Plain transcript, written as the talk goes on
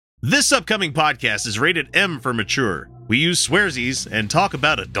This upcoming podcast is rated M for mature. We use swearsies and talk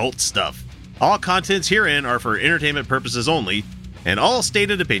about adult stuff. All contents herein are for entertainment purposes only, and all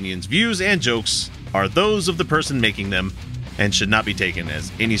stated opinions, views, and jokes are those of the person making them and should not be taken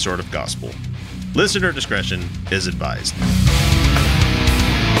as any sort of gospel. Listener discretion is advised.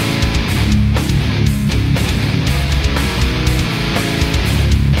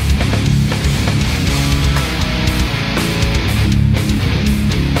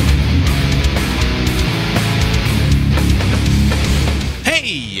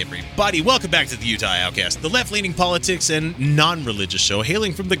 Everybody, welcome back to the Utah Outcast, the left-leaning politics and non-religious show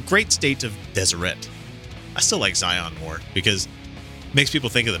hailing from the great state of Deseret. I still like Zion more because it makes people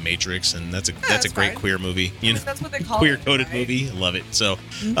think of The Matrix, and that's a great queer movie. You know, that's what they call queer-coded it, right? movie. I love it. So,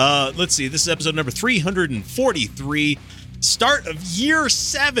 let's see. This is episode number 343, start of year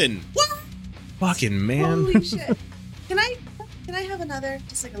 7. What? Fucking man! Holy shit! Can I have another,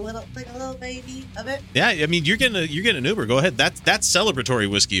 just like a little baby of it? Yeah, I mean, you're getting an Uber. Go ahead. That's celebratory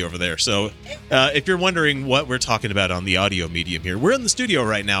whiskey over there. So, if you're wondering what we're talking about on the audio medium here, we're in the studio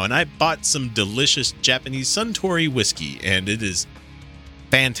right now, and I bought some delicious Japanese Suntory whiskey, and it is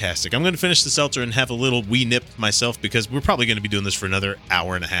fantastic. I'm going to finish the seltzer and have a little wee nip myself because we're probably going to be doing this for another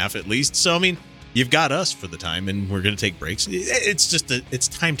hour and a half at least. So, I mean, you've got us for the time, and we're going to take breaks. It's just it's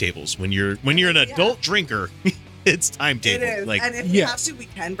timetables when you're an adult drinker. It's timetable. It is. Like, and if we have to, we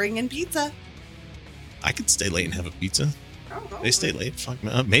can bring in pizza. I could stay late and have a pizza. Oh, They stay late. Fuck,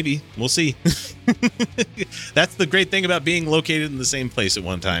 maybe. We'll see. That's the great thing about being located in the same place at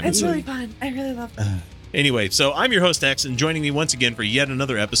one time. It's really fun. I really love it. Anyway, so I'm your host, X, and joining me once again for yet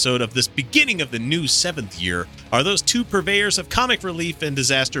another episode of this beginning of the new 7th year are those two purveyors of comic relief and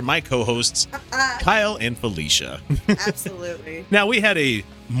disaster, my co-hosts, Kyle and Felicia. Absolutely. Now, we had a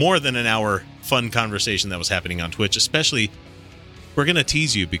more than an hour fun conversation that was happening on Twitch, especially we're going to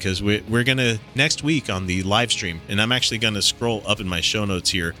tease you because we're going to next week on the live stream, and I'm actually going to scroll up in my show notes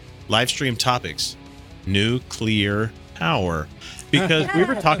here, live stream topics, nuclear power, because we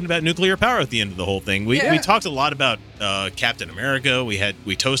were talking about nuclear power at the end of the whole thing. We talked a lot about Captain America.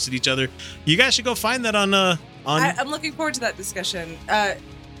 We toasted each other. You guys should go find that on I'm looking forward to that discussion. Are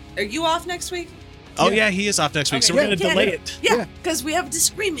you off next week? Oh, yeah, he is off next week, so we're going to delay it. Yeah, because we have a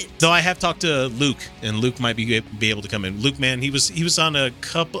disagreement. Though I have talked to Luke, and Luke might be able to come in. Luke, man, he was on a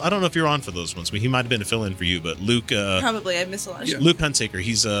couple. I don't know if you're on for those ones, but he might have been a fill-in for you. But Luke, probably I miss a lot. Luke Hunsaker,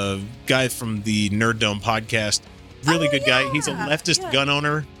 he's a guy from the Nerd Dome podcast. Really good guy. He's a leftist gun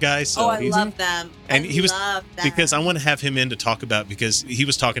owner guy. So I love them. And he was because I want to have him in to talk about because he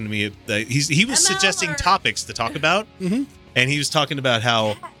was talking to me. He was suggesting topics to talk about, and he was talking about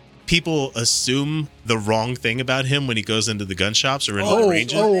how people assume the wrong thing about him when he goes into the gun shops or into the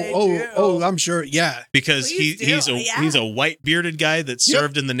ranges. I'm sure. Yeah, because he's a white bearded guy that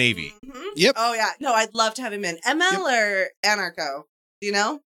served in the Navy. Mm-hmm. Yep. Oh yeah. No, I'd love to have him in. ML or anarcho? Do you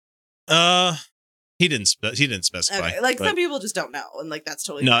know? He didn't specify. Okay. Like some people just don't know, and like that's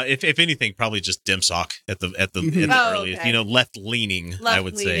totally no. If anything, probably just DimSock at the earliest. Okay. You know, left leaning. I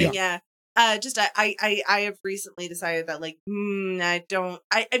would say. Yeah. I have recently decided that like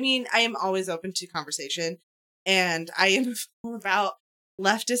I mean I am always open to conversation, and I am all about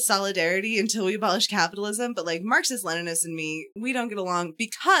leftist solidarity until we abolish capitalism. But like Marxist Leninists and me, we don't get along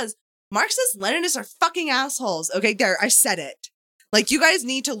because Marxist Leninists are fucking assholes. Okay, there, I said it. Like, you guys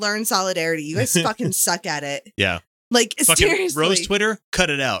need to learn solidarity. You guys fucking suck at it. Yeah. Like, fucking seriously. Rose Twitter, cut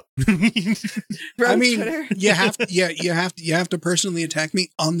it out. Twitter? you have to personally attack me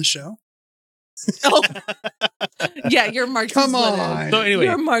on the show. Oh. Yeah, you're Marxist. Come on. Leninist. So anyway,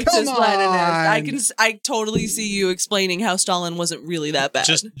 you're Marxist Leninist. I totally see you explaining how Stalin wasn't really that bad.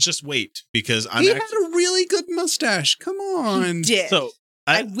 Just wait because He had a really good mustache. Come on. He did. So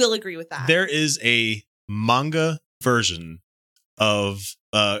I will agree with that. There is a manga version of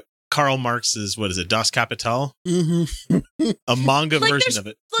Karl Marx's, what is it, Das Kapital? Mm-hmm. A manga version of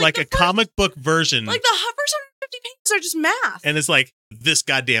it. Like a comic book version. Like the 150 pages are just math. And it's like this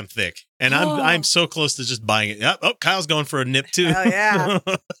goddamn thick. And I'm so close to just buying it. Oh, Kyle's going for a nip too. Oh yeah.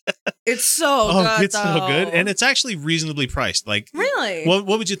 It's so good. It's so good. And it's actually reasonably priced. Like, really? What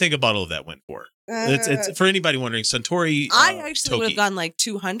would you think a bottle of that went for? It's for anybody wondering, Suntory. I actually would have gone like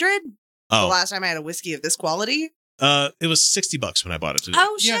 200 the last time I had a whiskey of this quality. It was $60 when I bought it today.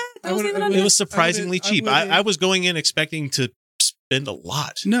 Oh shit! It was surprisingly cheap. I was going in expecting to spend a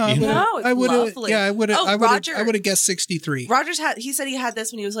lot. No, I would have. Yeah, I would have. I would have guessed 63. Rogers he said he had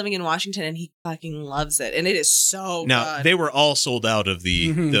this when he was living in Washington, and he fucking loves it, and it is so now, good. They were all sold out of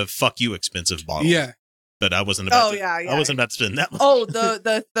the fuck you expensive bottle. Yeah. but I wasn't about I wasn't about to spend that much. Oh,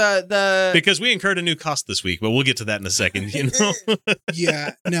 the because we incurred a new cost this week, but we'll get to that in a second, you know.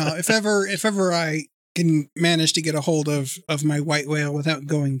 Yeah. No, if ever I can manage to get a hold of my white whale without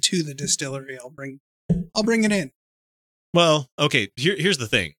going to the distillery, I'll bring it in. Well, okay, here's the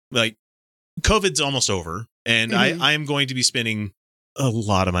thing. Like, COVID's almost over, and I am going to be spending a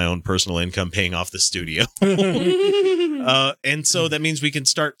lot of my own personal income paying off the studio. And so that means we can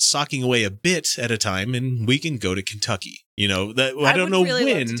start socking away a bit at a time, and we can go to Kentucky. You know, that I don't know really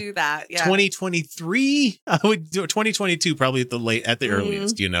when love to do that. Yeah. 2023, I would do 2022 probably at the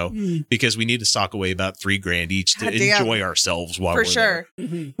earliest, you know, because we need to sock away about $3,000 each to enjoy ourselves while we're there.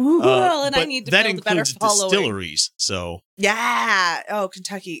 Well, and I need to that build a better includes following. Distilleries, so yeah. Oh,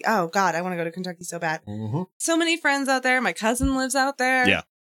 Kentucky. Oh God, I want to go to Kentucky so bad. So many friends out there. My cousin lives out there. Yeah.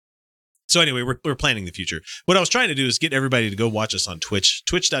 So anyway, we're planning the future. What I was trying to do is get everybody to go watch us on Twitch,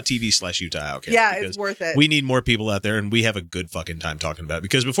 twitch.tv/Utah Outcast. Yeah, it's worth it. We need more people out there, and we have a good fucking time talking about it.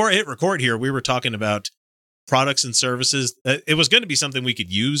 Because before I hit record here, we were talking about products and services. It was going to be something we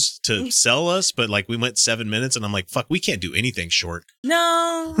could use to sell us, but like we went 7 minutes, and I'm like, fuck, we can't do anything short.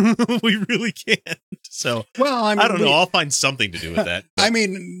 No. We really can't. So, well, I don't know. I'll find something to do with that. I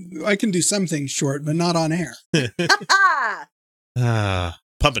mean, I can do something short, but not on air.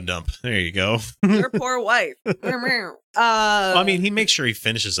 Pump and dump. There you go. Your poor wife. Well, I mean, he makes sure he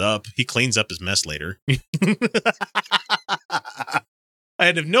finishes up. He cleans up his mess later.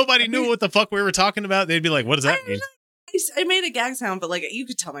 And if nobody knew what the fuck we were talking about, they'd be like, what does that mean? I made a gag sound, but like you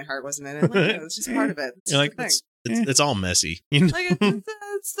could tell my heart wasn't in it. Like, it's just part of it. It's You're like, it's all messy. You know? Like,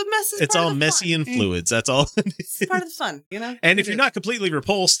 it's the mess. It's all messy and fluids. That's all. It's part of the fun, you know? And if you're not completely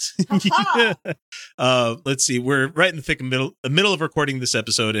repulsed, let's see. We're right in the middle of recording this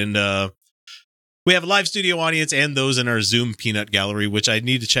episode, and we have a live studio audience and those in our Zoom peanut gallery, which I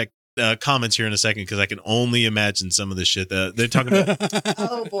need to check comments here in a second because I can only imagine some of the shit that they're talking about.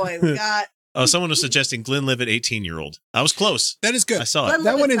 Oh boy, we got. Oh, someone was suggesting Glenlivet 18-year-old. I was close. That is good. I saw it.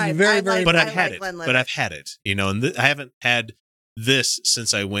 That one is very. But I've had it. But I've had it. You know, and I haven't had this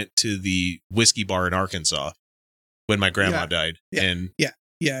since I went to the whiskey bar in Arkansas when my grandma died. And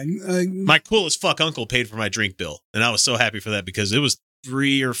my cool as fuck uncle paid for my drink bill, and I was so happy for that because it was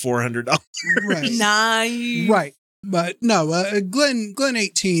 $300 or $400. Right. Nice. Right. But no, Glen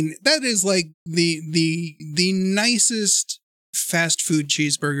 18. That is like the nicest fast food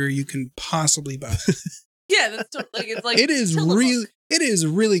cheeseburger you can possibly buy. Yeah, that's like it's like it is really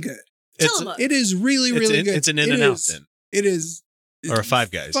good. It is really good. It's an In-N-Out then. It is, or a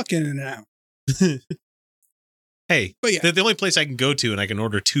Five Guys. Fucking In-N-Out. Hey, but yeah, the only place I can go to and I can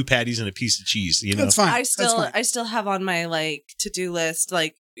order 2 patties and a piece of cheese. You know, that's fine. I still have on my like to-do list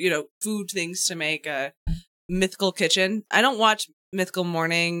like food things to make a Mythical Kitchen. I don't watch Mythical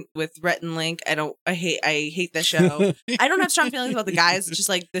Morning with Rhett and Link. I hate the show. I don't have strong feelings about the guys. It's just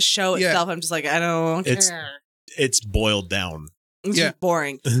like the show itself. I'm just like, I don't care. It's boiled down. It's just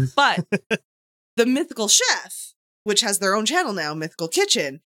boring. But the Mythical Chef, which has their own channel now, Mythical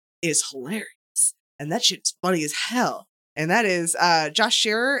Kitchen, is hilarious. And that shit's funny as hell. And that is Josh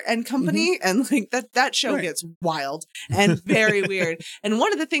Shearer and company. And like that show gets wild and very weird. And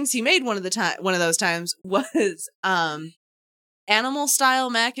one of the things he made one of those times was animal style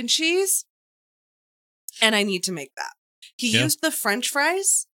mac and cheese, and I need to make that. He used the French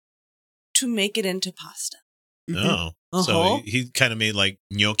fries to make it into pasta. Oh, so he kind of made like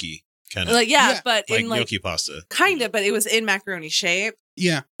gnocchi, kind of like but like in like gnocchi pasta, kind of, but it was in macaroni shape.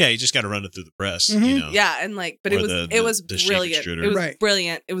 Yeah, you just got to run it through the press, you know. Yeah, and like, but it was brilliant. It was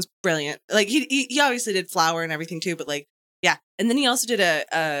brilliant. It was brilliant. Like he obviously did flour and everything too, but like and then he also did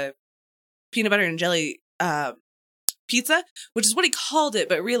a peanut butter and jelly pizza, which is what he called it,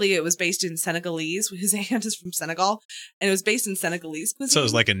 but really it was based in Senegalese. His aunt is from Senegal, and it was based in Senegalese cuisine. So it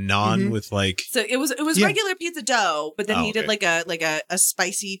was like a naan with like. So it was regular pizza dough, but then he did like a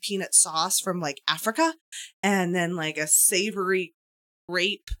spicy peanut sauce from like Africa, and then like a savory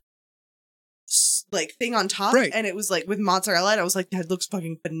grape like thing on top, and it was like with mozzarella. And I was like, that looks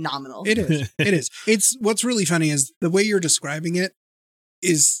fucking phenomenal. It is. It is. It's what's really funny is the way you're describing it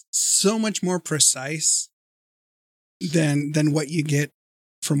is so much more precise than what you get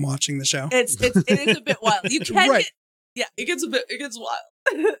from watching the show. It is a bit wild. You can it gets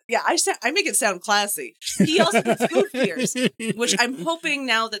wild. Yeah, I make it sound classy. He also did food fears, which I'm hoping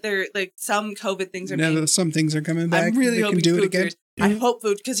now that they're like some COVID things are some things are coming back. I'm really hoping do it again. Fears. I hope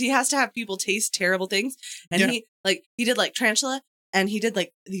food, because he has to have people taste terrible things, and he did like tarantula, and he did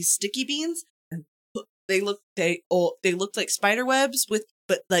like these sticky beans, and they looked like spider webs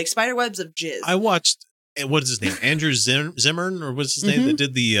but like spider webs of jizz. I watched what is his name? Andrew Zimmern, or what's his name, that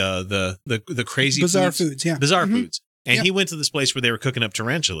did the crazy Bizarre foods? Foods, yeah. Bizarre Foods. And Yep. he went to this place where they were cooking up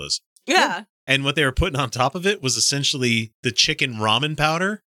tarantulas. Yeah. And what they were putting on top of it was essentially the chicken ramen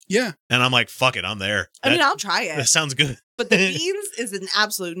powder. Yeah. And I'm like, fuck it, I'm there. I mean, I'll try That it. sounds good. But the beans is an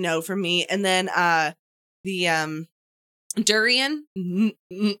absolute no for me. And then the durian.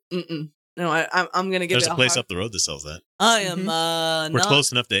 No, I'm gonna give There's it a place hard. up the road that sells that. I am We're not.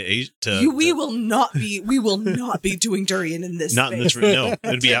 close enough to We will not be doing durian in this. not in this space. room. No,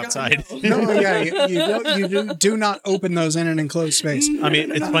 it'd be outside. No, yeah, you do not open those in an enclosed space. I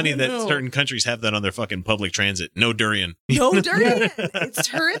mean, it's funny that No. certain countries have that on their fucking public transit. No durian. No durian. It's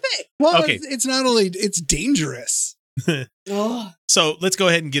terrific. Well, Okay. it's not only it's dangerous. Oh, So let's go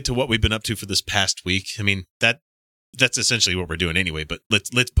ahead and get to what we've been up to for this past week. I mean, that's essentially what we're doing anyway, but let's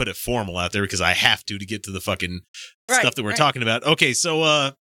put it formal out there because I have to get to the fucking Right, stuff that we're right. talking about. Okay,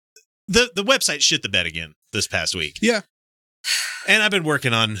 so the website shit the bed again this past week. Yeah. And I've been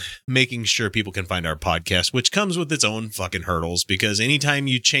working on making sure people can find our podcast, which comes with its own fucking hurdles because anytime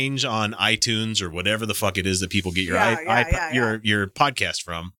you change on iTunes or whatever the fuck it is that people get your your podcast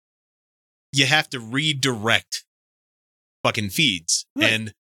from, you have to redirect fucking feeds. Right.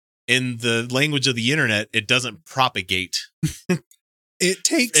 And in the language of the internet, it doesn't propagate. It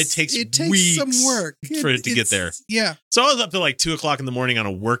takes weeks some work for it to get there. Yeah. So I was up till like 2:00 in the morning on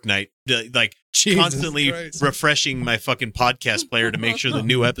a work night, like Jesus constantly Christ. refreshing my fucking podcast player to make sure the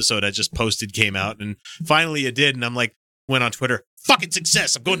new episode I just posted came out. And finally it did. And I'm like, went on Twitter, fucking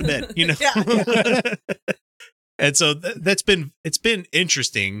success. I'm going to bed, you know? Yeah. And so it's been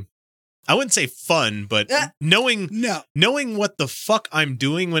interesting. I wouldn't say fun, but knowing what the fuck I'm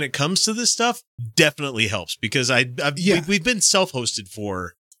doing when it comes to this stuff definitely helps because we've been self-hosted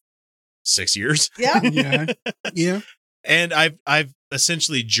for 6 years. Yeah. Yeah. And I've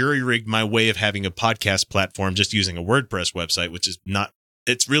essentially jury-rigged my way of having a podcast platform just using a WordPress website, which is not,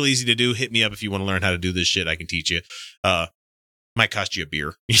 it's real easy to do. Hit me up if you want to learn how to do this shit. I can teach you. Might cost you a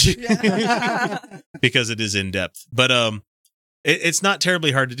beer because it is in depth, but it's not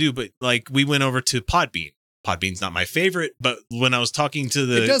terribly hard to do. But like we went over to Podbean. Podbean's not my favorite, but when I was talking to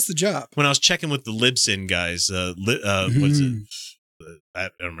It does the job. when I was checking with the Libsyn guys, what's it? I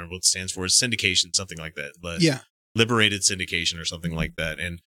don't remember what it stands for. It's syndication, something like that. But Yeah. Liberated syndication or something like that.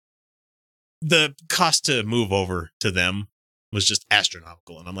 And the cost to move over to them was just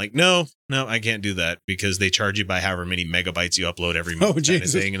astronomical. And I'm like, no, I can't do that because they charge you by however many megabytes you upload every month. Oh, kind of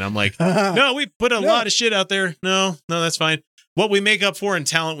Jesus. thing. And I'm like, no, we put a lot of shit out there. No, that's fine. What we make up for in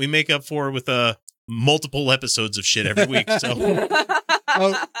talent, we make up for with multiple episodes of shit every week. So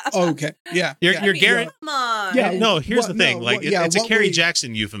Oh, okay. Yeah. you're yeah. guaranteed. Come on. Yeah. No, here's What- the thing. no, Like, what- yeah, it's a what Kerry we-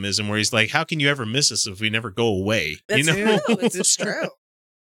 Jackson euphemism where he's like, how can you ever miss us if we never go away? That's you know? true. It's true.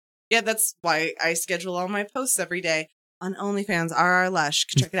 Yeah, that's why I schedule all my posts every day on OnlyFans. RR Lush.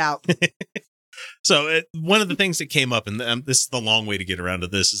 Check it out. So one of the things that came up, and this is the long way to get around to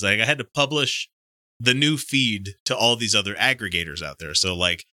this, is like I had to publish the new feed to all these other aggregators out there. So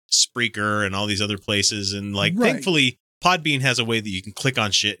like Spreaker and all these other places. And like, Right. thankfully, Podbean has a way that you can click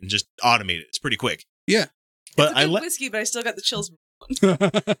on shit and just automate it. It's pretty quick. Yeah. But It's a good whiskey, but I still got the chills.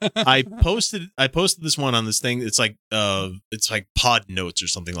 I posted this one on this thing. It's like Pod Notes or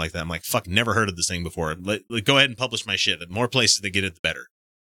something like that. I'm like, fuck, never heard of this thing before. Go ahead and publish my shit. The more places that get it, the better.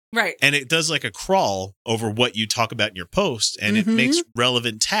 Right. And it does like a crawl over what you talk about in your post, and it Mhm. makes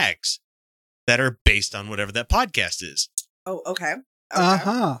relevant tags that are based on whatever that podcast is. Oh, okay.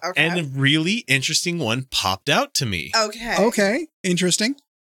 Uh-huh. Okay. And a really interesting one popped out to me. Okay. Okay. Interesting.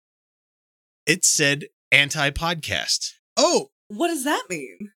 It said anti-podcast. Oh, What does that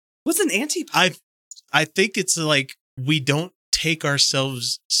mean? What's an anti? I think it's like we don't take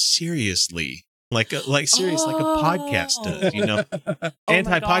ourselves seriously. Like serious, like a podcast does, you know? Oh my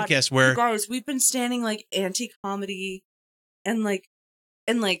Anti-podcast where Guys, we've been standing like anti-comedy and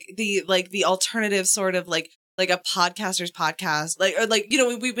the alternative sort of like a podcaster's podcast,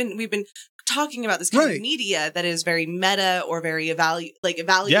 we've been talking about this kind Right. of media that is very meta or very evaluates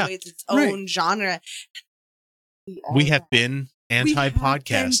its own genre. we have been We have been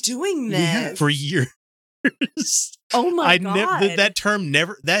anti-podcast doing We have. this for years. Oh my god! That term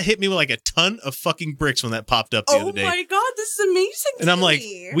that hit me with like a ton of fucking bricks when that popped up the Oh other day. my god, this is amazing! And I'm to like,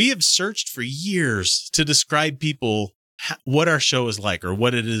 me. we have searched for years to describe people what our show is like, or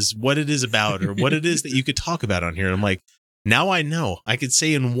what it is about, or what it is that you could talk about on here. And I'm like, now I know. I could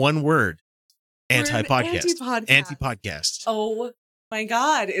say in one word, We're an anti-podcast, anti-podcast. anti-podcast. Oh my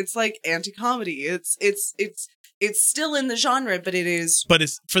god, it's like anti-comedy. It's still in the genre, but it is But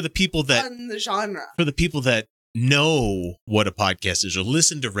it's for the people that on the genre. know what a podcast is or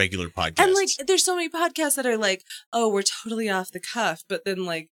listen to regular podcasts. And like, there's so many podcasts that are like, oh, we're totally off the cuff, but then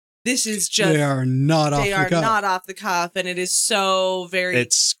like, this is just They are not off they the are cuff. not off the cuff, and it is so very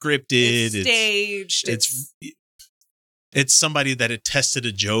it's scripted. it's staged. It's somebody that had tested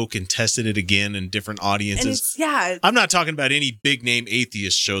a joke and tested it again in different and audiences. it's yeah. I'm not talking about any big name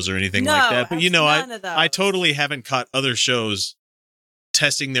atheist shows or anything No, like that, but none of those. I totally haven't caught other shows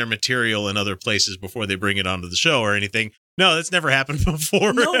testing their material in other places before they bring it onto the show or anything. No, that's never happened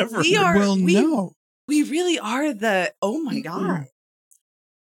before. No, ever. we are. Well, no. We really are the. Oh my god.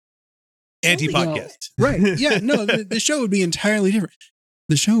 Anti-podcast. Right. Yeah. No, the show would be entirely different.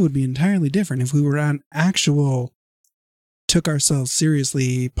 The show would be entirely different if we were on actual took ourselves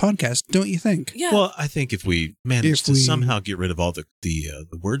seriously podcast, don't you think? Yeah. Well, I think if we manage If to we- somehow get rid of all the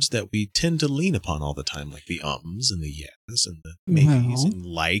words that we tend to lean upon all the time, like the ums and the yes and the maybes Well, and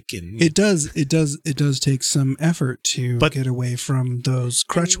like and It does take some effort to But- get away from those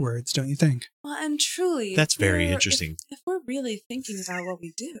crutch words, don't you think? Well, and truly, That's if very we're- interesting. If we're really thinking about what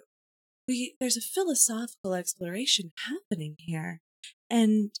we do, there's a philosophical exploration happening here,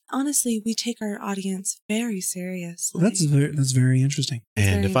 and honestly, we take our audience very seriously. That's very interesting.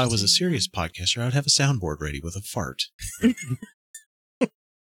 And very if I was a interesting, serious podcaster, I'd have a soundboard ready with a fart.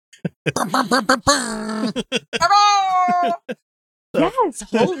 Yes,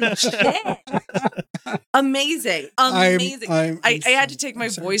 holy shit! Amazing. I had to take my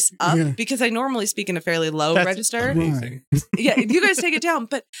sorry. voice up Yeah. because I normally speak in a fairly low That's register. amazing. Yeah, you guys take it down.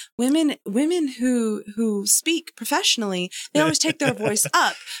 But women who speak professionally, they always take their voice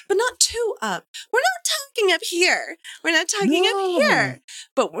up, but not too up. We're not talking up here. We're not talking No. up here.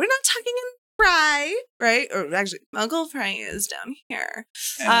 But we're not talking in Fry, right? Or actually, Uncle Fry is down here.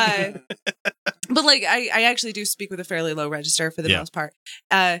 But like, I actually do speak with a fairly low register for the Yeah. most part.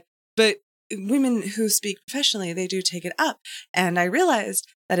 But women who speak professionally, they do take it up. And I realized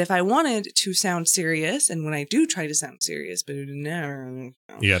that if I wanted to sound serious, and when I do try to sound serious, but it never,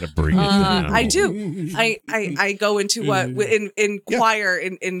 You got to bring it Uh, down. I do. I go into what in Yeah. choir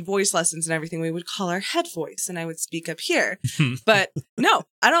in voice lessons and everything we would call our head voice, and I would speak up here. But no,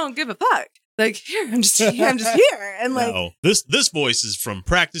 I don't give a fuck. Like here, I'm just here, and like No, this voice is from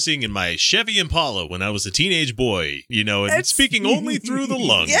practicing in my Chevy Impala when I was a teenage boy, and It's- speaking only through the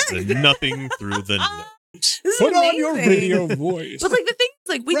lungs Yeah. and nothing through the nose. this is amazing. voice. But like the thing is,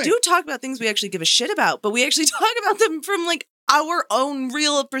 like we Right. do talk about things we actually give a shit about, but we actually talk about them from like our own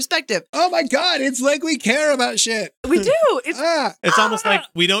real perspective. Oh my god, it's like we care about shit. We do. It's It's almost like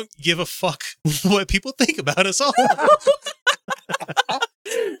we don't give a fuck what people think about us all.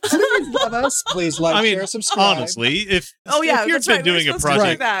 Please love us. Please like, I mean, share, subscribe. honestly, if oh yeah, if you've that's been right. doing We're a supposed to do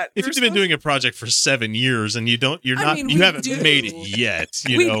project, that. if We're you've been doing a project for 7 years and you mean, we haven't do. made it yet,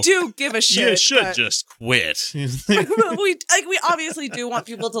 we know, do give a shit. you should but- just quit. we obviously do want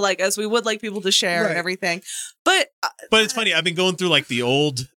people to like us. We would like people to share Right. and everything. But But it's funny. I've been going through like the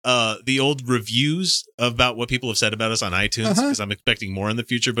old reviews about what people have said about us on iTunes because I'm expecting more in the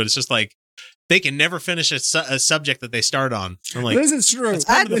future. But it's just like they can never finish a subject that they start on. I'm like, This is true. that's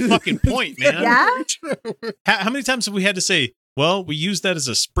kind of the fucking point, man. yeah, How many times have we had to say, well, we use that as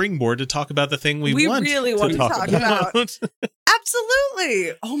a springboard to talk about the thing we really want to talk about. about.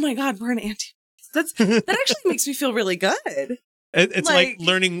 absolutely. Oh my god, we're an anti. That actually makes me feel really good. It's like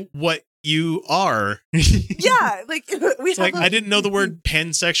learning what you are. Yeah, like we It's have like I didn't know the word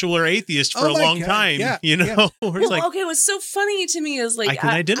pansexual or atheist for Oh a my long God. time. Yeah, You know, yeah. Where it's Well, like okay, what's so funny to me is like I can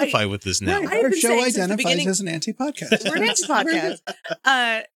identify with this now. Right. I've Our been show saying since the identifies beginning- as an anti-podcast. We're an anti-podcast.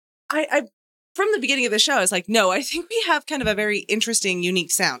 I from the beginning of the show, I was like, no, I think we have kind of a very interesting,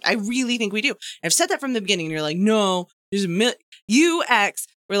 unique sound. I really think we do. I've said that from the beginning, and you're like, no, there's you X.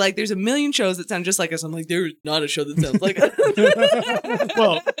 We're like, there's a million shows that sound just like us. I'm like, there's not a show that sounds like us.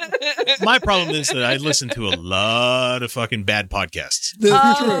 Well, my problem is that I listen to a lot of fucking bad podcasts.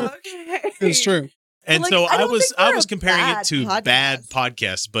 That's true. Okay. It's true. And like, so I I don't was think we're a comparing it bad to podcast. bad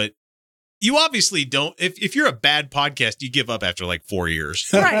podcasts, but you obviously don't. If you're a bad podcast, you give up after like 4 years,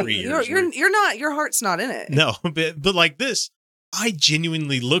 Right. 3 years. You're not, your heart's not in it. No, but like this, I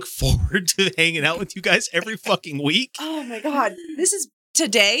genuinely look forward to hanging out with you guys every fucking week. Oh my God. This is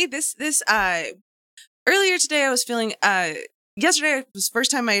today. Earlier today, I was feeling, yesterday was the first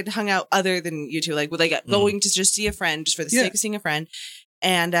time I had hung out other than you two, like with going to just see a friend just for the sake of seeing a friend.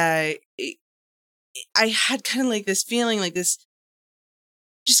 And, I had kind of like this feeling, like this,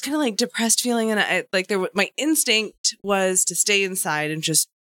 just kind of like depressed feeling. And my instinct was to stay inside and just,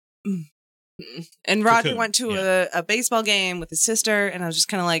 and Roger Cocoon, went to a baseball game with his sister. And I was just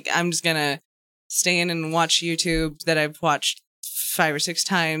kind of like, I'm just going to stay in and watch YouTube that I've watched 5 or 6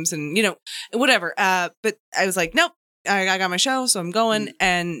 times and, whatever. But I was like, nope, I got my show, so I'm going.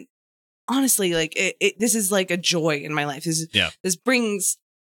 And honestly, like this is like a joy in my life. This brings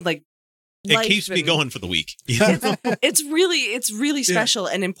like it keeps me going for the week. It's really special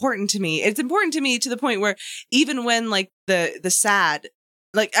and important to me. It's important to me to the point where even when like the sad,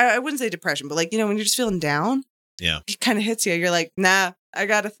 like I wouldn't say depression, but like, when you're just feeling down, it kind of hits you. You're like, nah, I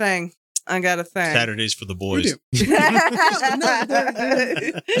got a thing. Saturdays for the boys.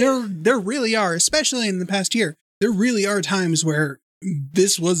 There really are, especially in the past year. There really are times where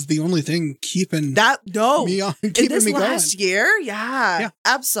this was the only thing keeping me on, keeping me going. Last year, yeah,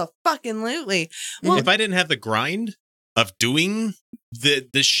 absolutely. Well, if I didn't have the grind of doing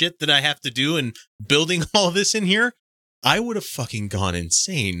the shit that I have to do and building all this in here, I would have fucking gone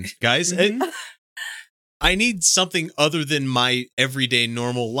insane, guys. I need something other than my everyday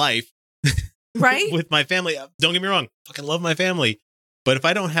normal life, right? With my family. Don't get me wrong, fucking love my family, but if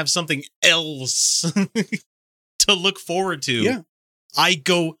I don't have something else to look forward to, I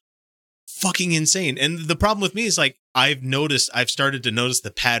go fucking insane. And the problem with me is like I've started to notice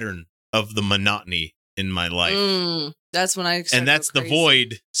the pattern of the monotony in my life. That's when and that's the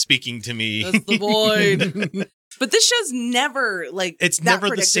void speaking to me. That's the void. But this show's never like it's never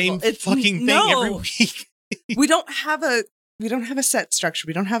the same fucking thing every week. we don't have a set structure.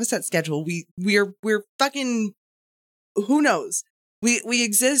 We don't have a set schedule. We're fucking who knows. We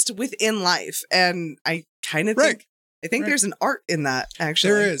exist within life, and I kind of think. I think there's an art in that,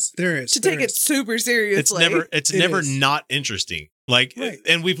 actually. There is. To take it super seriously. It's never not interesting. Like,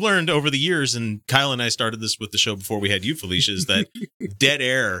 and we've learned over the years, and Kyle and I started this with the show before we had you, Felicia, is that dead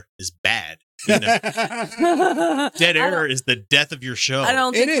air is bad. Dead air is the death of your show. I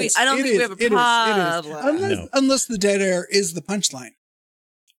don't think we have a problem. Unless the dead air is the punchline.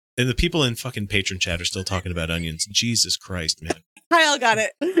 And the people in fucking patron chat are still talking about onions. Jesus Christ, man. Kyle got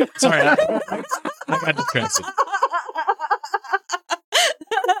it. Sorry, I got distracted.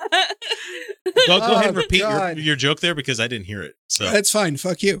 Go ahead and repeat your joke there because I didn't hear it. So that's fine.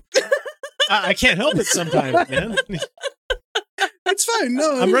 Fuck you. I can't help it sometimes, man. It's fine.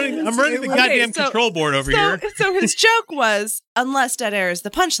 No, I'm running the goddamn control board over here. So his joke was, unless dead air is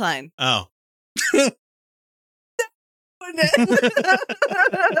the punchline. Oh.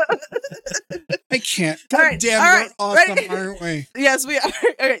 I can't. All right, damn, all right, we're awesome, ready? aren't we? Yes, we are.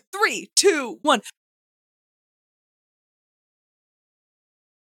 All right, 3, 2, 1.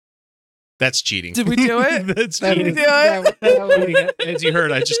 That's cheating. Did we do it? That's cheating. Did we do it? As you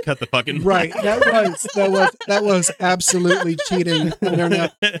heard, I just cut the fucking right. That was absolutely cheating. I don't know.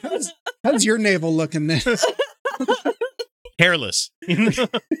 How's your navel looking then? Hairless. Mine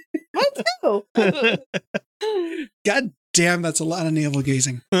too. God damn, that's a lot of navel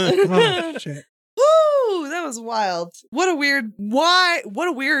gazing. Oh, shit. Woo, that was wild. What a weird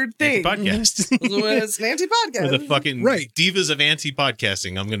thing. Podcast. It's an anti-podcast. The fucking divas of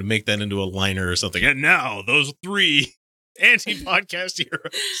anti-podcasting. I'm going to make that into a liner or something. And now, those 3 anti-podcast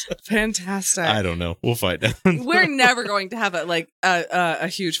heroes. Fantastic. I don't know. We'll find out. We're never going to have a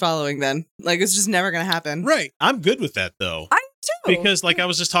huge following then. Like, it's just never going to happen. Right. I'm good with that, though. I too. Because, like I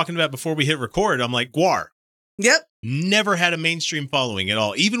was just talking about before we hit record, I'm like, Gwar. Yep. Never had a mainstream following at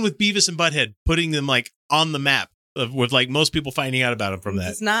all. Even with Beavis and Butthead, putting them like on the map with like most people finding out about them from that.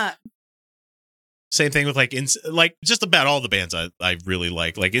 It's not. Same thing with like just about all the bands I really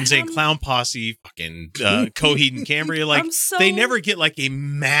like Insane Clown Posse, fucking Coheed and Cambria. Like they never get like a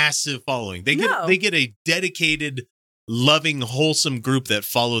massive following. They get a dedicated, loving, wholesome group that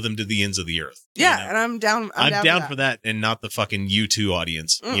follow them to the ends of the earth. Yeah, and I'm down. I'm down for that, and not the fucking U2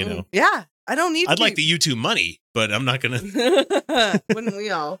 audience. You know. Yeah. I don't need. I'd like the U2 money, but I'm not gonna. Wouldn't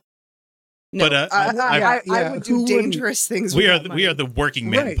we all? No, but I would do dangerous things. We are the working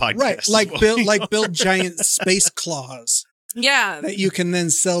man podcast, right? Like build giant space claws. Yeah, that you can then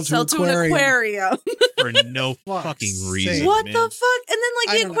sell to an aquarium for no fucking reason. What the fuck? And then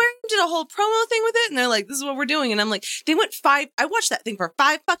like the aquarium did a whole promo thing with it, and they're like, "This is what we're doing." And I'm like, "They went 5." I watched that thing for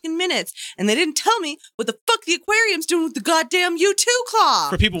 5 fucking minutes, and they didn't tell me what the fuck the aquarium's doing with the goddamn U2 claw.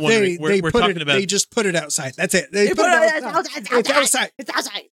 For people wondering, we're talking about. They just put it outside. That's it. They put it outside. It's outside. It's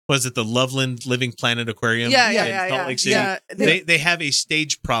outside. Was it the Loveland Living Planet Aquarium? Yeah. Salt Lake City. Yeah. They have a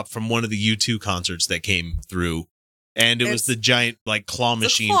stage prop from one of the U2 concerts that came through. And it was the giant, like, claw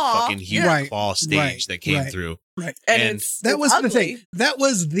machine, fucking huge claw stage that came through. Right. And that was the thing. That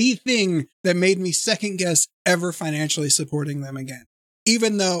was the thing that made me second guess ever financially supporting them again.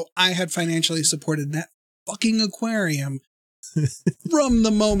 Even though I had financially supported that fucking aquarium from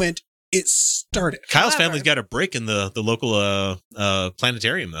the moment it started. Kyle's family's got a brick in the local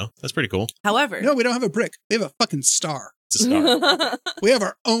planetarium, though. That's pretty cool. However. No, we don't have a brick. We have a fucking star. It's a star. We have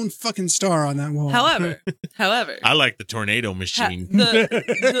our own fucking star on that wall. however, I like the tornado machine.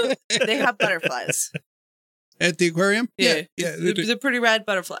 they have butterflies. At the aquarium? Yeah, yeah. They're pretty rad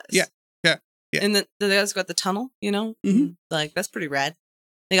butterflies. Yeah. And then they guys got the tunnel. Mhm. Like that's pretty rad.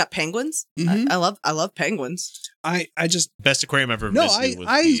 They got penguins. Mhm. I love penguins. I just Best aquarium I've ever no. visited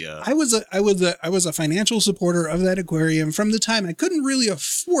was I was a financial supporter of that aquarium from the time I couldn't really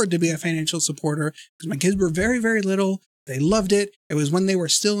afford to be a financial supporter because my kids were very, very little. They loved it. It was when they were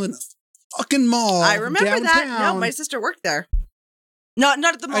still in the fucking mall. I remember that. No, downtown. my sister worked there. Not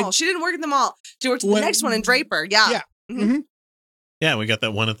at the mall. She didn't work at the mall. She worked at the next one in Draper. Yeah. Yeah. Mhm. Yeah, we got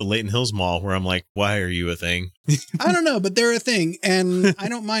that one at the Layton Hills Mall where I'm like, why are you a thing? I don't know, but they're a thing, and I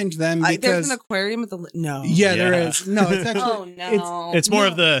don't mind them There's because an aquarium at the no. yeah, there Yeah. is. No, it's actually Oh no. It's more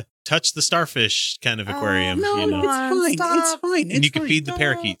No. of the touch the starfish kind of aquarium. no, you know? it's fine. Stop. It's fine. It's And you can fine. feed the No.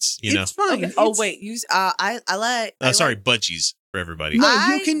 parakeets, you know. It's fine. Okay. Oh It's- wait, I Sorry, budgies for everybody. No,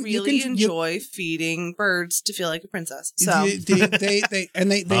 I you can- really you- enjoy feeding birds to feel like a princess. So they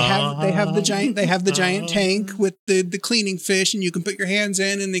have the giant tank with the cleaning fish, and you can put your hands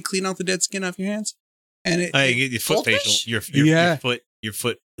in, and they clean off the dead skin off your hands. And it, You get your foot Goldfish? facial, Yeah. your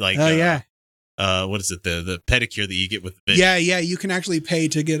foot like oh yeah, what is it, the pedicure that you get with the fish. yeah, you can actually pay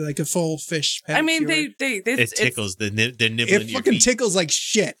to get like a full fish. I mean, pedicure. It tickles. They're nibbling It your fucking feet. tickles like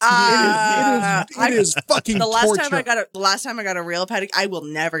shit. Uh, it is fucking the last torture. time I got a real pedicure, I will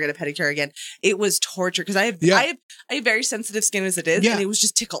never get a pedicure again. It was torture because I have very sensitive skin as it is, Yeah. and it was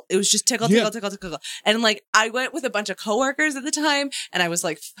just tickle. It was just tickle. Yeah. And like I went with a bunch of coworkers at the time, and I was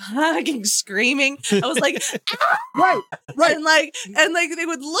like fucking screaming. I was like, right. and like they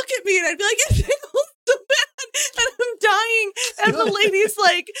would look at me, and I'd be like, it tickles so bad, and I'm dying. And the lady's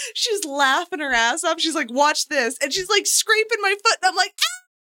like, she's laughing her ass off. She's like, watch this, and she's like scraping my foot, and I'm like.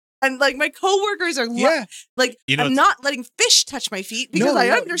 And like my coworkers are Yeah. like, You know, I'm not letting fish touch my feet because No, I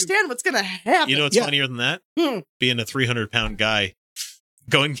no, understand what's gonna happen. You know what's Yeah. funnier than that? Hmm. Being a 300-pound guy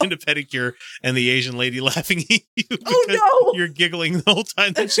going into pedicure and the Asian lady laughing at you because no. you're giggling the whole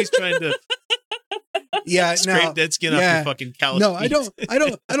time that she's trying to Yeah, scrape no, dead skin off yeah. your fucking callous no, feet. I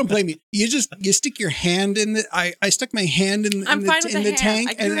don't blame you. You stick your hand in the. I stuck my hand in I'm fine with the the hand. tank,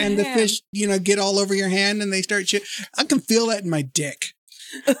 I can do and the the hand. fish, get all over your hand, and they start shit. I can feel that in my dick.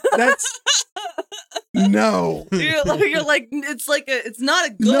 That's no, You're like, it's not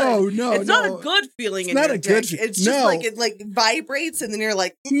a good. no, it's not a good feeling. It's in not your a good dick. fe- It's just no. like it like vibrates, and then you're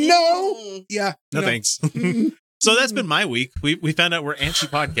like, No. mm. Yeah, No thanks. So that's been my week. We found out we're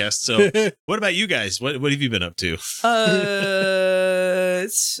anti-podcast. So what about you guys? What have you been up to?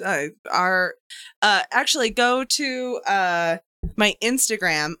 Actually go to my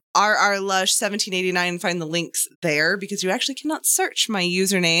Instagram rrlush1789 and find the links there because you actually cannot search my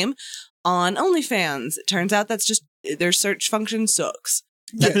username on OnlyFans. It turns out that's just their search function sucks.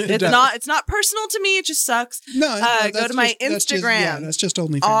 Yeah, it does. It's not personal to me. It just sucks. No, Go that's to my that's just- Instagram. yeah, that's just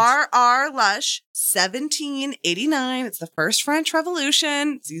OnlyFans. rrlush1789. It's the first French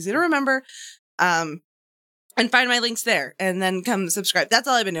Revolution. It's easy to remember. And find my links there, and then come subscribe. That's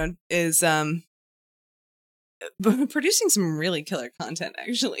all I've been doing is producing some really killer content.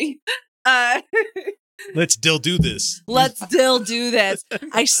 Actually, Let's still do this. let's still do this.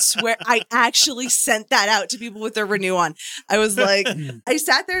 I swear, I actually sent that out to people with their renew on. I was like, I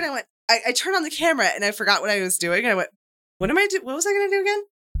sat there and I went. I turned on the camera and I forgot what I was doing. I went, what am I do? What was I going to do again?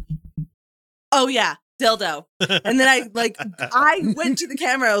 Oh yeah, dildo. And then I went to the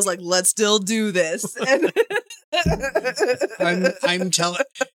camera. I was like, let's still do this. And I'm telling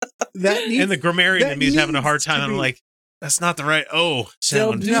that needs, And the grammarian that in me is having a needs hard to time. I'm be- like, that's not the right still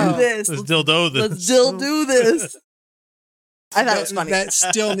sound. do No. this. Let's dildo this. Let's still do this. I thought it was funny. That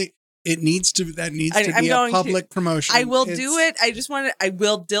still needs to be I'm a going to- public promotion. I will It's- do it. I just want to. I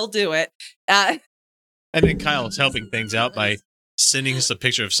will still do it. And then Kyle's helping things out by sending us a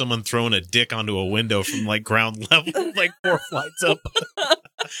picture of someone throwing a dick onto a window from like ground level, like 4 flights up.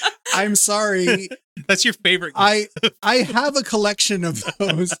 I'm sorry. That's your favorite. I have a collection of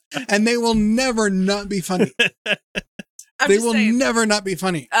those, and they will never not be funny. I'm They just will saying. never not be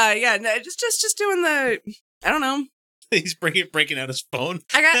funny. Yeah. No, just doing the. I don't know. He's breaking out his phone.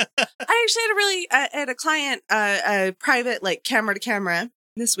 I actually had a client, a private like camera to camera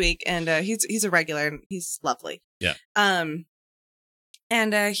this week, and he's a regular and he's lovely. Yeah.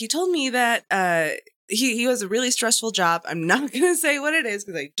 And he told me that he has a really stressful job. I'm not gonna say what it is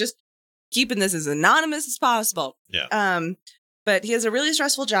because I just keeping this as anonymous as possible. Yeah. But he has a really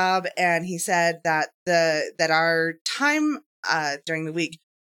stressful job, and he said that our time during the week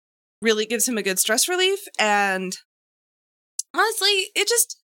really gives him a good stress relief. And honestly, it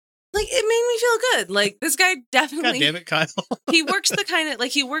just like it made me feel good. Like this guy God definitely damn it, Kyle. he works the kind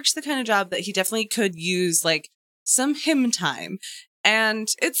of job that he definitely could use like some him time. And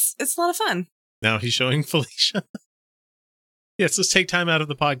it's a lot of fun. Now he's showing Felicia. Yes, let's take time out of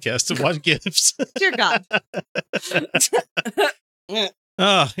the podcast to watch GIFs. Dear God.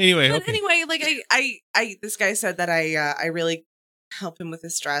 Anyway, But okay. anyway, like I this guy said that I really help him with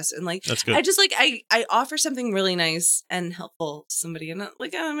his stress, and like That's good. I just like I offer something really nice and helpful to somebody, and it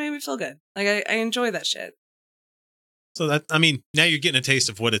made me feel good. Like I enjoy that shit. So that, I mean, now you're getting a taste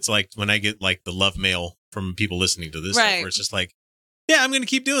of what it's like when I get like the love mail from people listening to this stuff, Right. where it's just like, yeah, I'm going to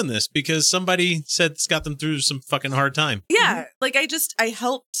keep doing this because somebody said it's got them through some fucking hard time. Yeah, like I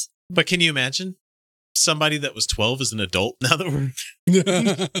helped. But can you imagine somebody that was 12 as an adult? Now that we're,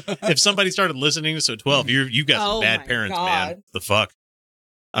 if somebody started listening to this at 12, you got some Oh bad my parents, God. man. The fuck.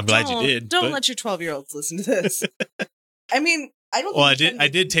 I'm glad you did. Don't but- let your 12-year-olds listen to this. I mean, I don't. Well, I think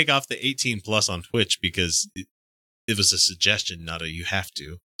did take off the 18 plus on Twitch because it was a suggestion, not a you have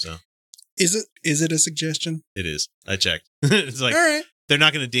to. So Is it a suggestion? it is. I checked. It's like, All right. they're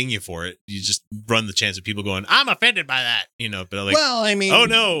not going to ding you for it. You just run the chance of people going, I'm offended by that. You know, but like, Well, I mean, oh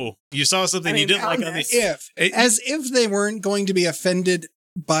no, you saw something I mean, you didn't like on the. as if they weren't going to be offended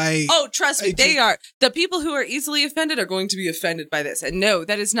by. Oh, trust me, I they just- are. The people who are easily offended are going to be offended by this. And no,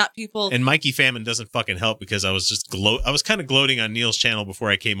 that is not people. And Mikey Famine doesn't fucking help because I was just I was kind of gloating on Neil's channel before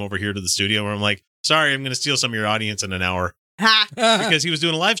I came over here to the studio where I'm like, sorry, I'm going to steal some of your audience in an hour Ha! because he was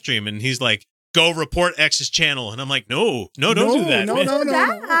doing a live stream and he's like, go report X's channel. And I'm like, no, don't do that. No, man. no,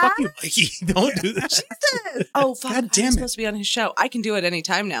 no. Fuck you, Mikey. Don't do that. Jesus. Oh, fuck. God damn I'm it. supposed to be on his show. I can do it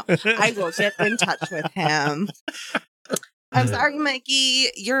anytime now. I will get in touch with him. I'm sorry, Mikey.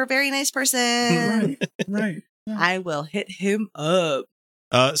 You're a very nice person. Right. I will hit him up.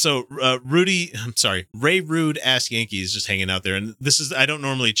 So Ray Rude Ask Yankee is just hanging out there. And this is, I don't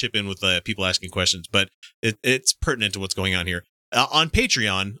normally chip in with people asking questions, but it's pertinent to what's going on here. On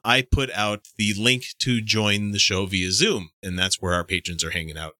Patreon, I put out the link to join the show via Zoom, and that's where our patrons are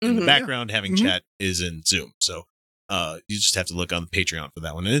hanging out. In the Mhm. background, having Mhm. chat is in Zoom. So you just have to look on Patreon for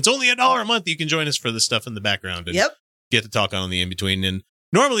that one. And it's only $1 a month. You can join us for the stuff in the background and Yep. get to talk on the in-between. And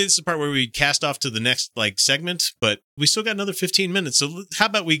normally this is the part where we cast off to the next segment, but we still got another 15 minutes. So how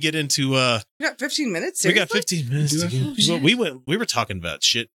about we get into We got 15 minutes. we got Seriously? 15 minutes. Do To it. go. Well, we were talking about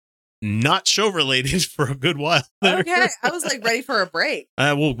shit not show related for a good while. there. Okay. I was like ready for a break.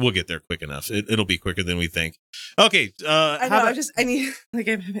 We'll get there quick enough. It'll be quicker than we think. Okay. I know. I need, like,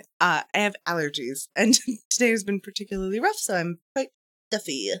 I have allergies, and today has been particularly rough, so I'm quite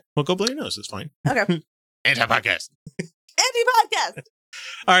stuffy. Well, go blow your nose. It's fine. Okay. Anti-podcast. Anti-podcast.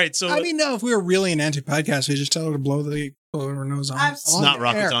 All right. So I mean, no, if we were really an anti-podcast, we just tell her to blow her nose on. I'm it's not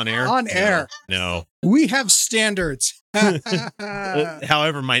rockets on air. On No, air. No. We have standards.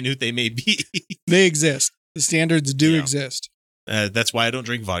 However minute they may be. They exist. The standards do Yeah. exist. That's why I don't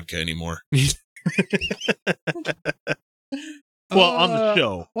drink vodka anymore. Well, on the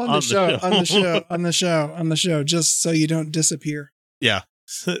show. On the show, just so you don't disappear. Yeah.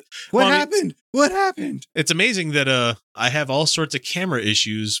 What Well, I mean- happened? What happened? It's amazing that I have all sorts of camera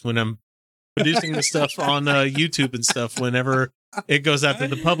issues when I'm producing the stuff on YouTube and stuff whenever it goes out to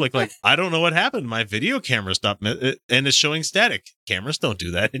the public. Like, I don't know what happened. My video camera stopped and it's showing static. Cameras don't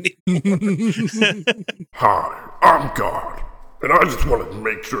do that anymore. Hi, I'm God, and I just wanted to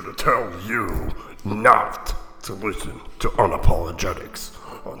make sure to tell you not to listen to Unapologetics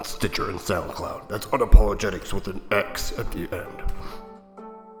on Stitcher and SoundCloud. That's Unapologetics with an X at the end.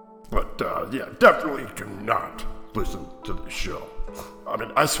 But, yeah, definitely do not listen to this show. I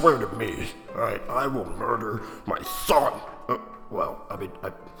mean, I swear to me, alright, I will murder my son. Well, I mean,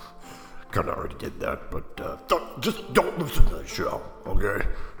 I kind of already did that, but just don't listen to the show, okay?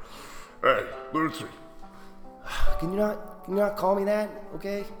 Hey, Lucy. Can you not call me that,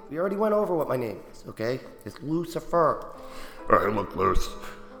 okay? We already went over what my name is, okay? It's Lucifer. Alright, look, Luce.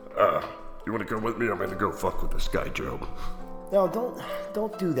 You wanna come with me? I'm gonna go fuck with this guy, Joe. No,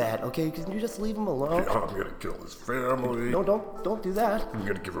 don't do that, okay? Can you just leave him alone? Yeah, I'm gonna kill his family. No, don't do that. I'm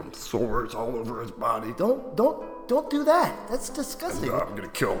gonna give him sores all over his body. Don't do that. That's disgusting. And I'm gonna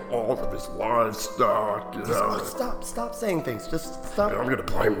kill all of his livestock. You know. Stop saying things. Just stop. And I'm gonna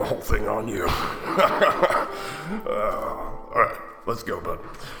blame the whole thing on you. Alright, let's go, bud.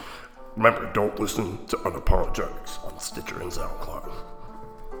 Remember, don't listen to Unapologetics on Stitcher and SoundCloud.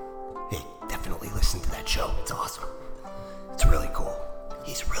 Hey, definitely listen to that show. It's awesome. It's really cool.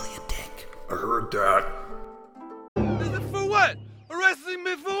 He's really a dick. I heard that. For what? Arresting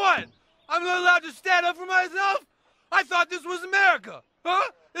me for what? I'm not allowed to stand up for myself? I thought this was America.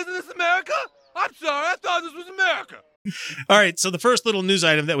 Huh? Isn't this America? I'm sorry, I thought this was America. All right, so the first little news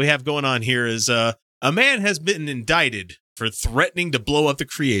item that we have going on here is a man has been indicted for threatening to blow up the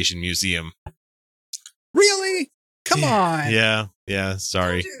Creation Museum. Really? Come on. Yeah,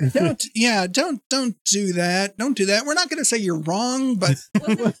 sorry. Don't do that. Don't do that. We're not going to say you're wrong, but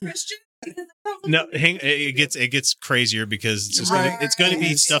Was it Christian? No, it gets crazier because it's just gonna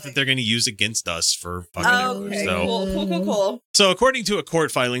be stuff that they're gonna use against us for fucking Okay, ever. So. cool. So according to a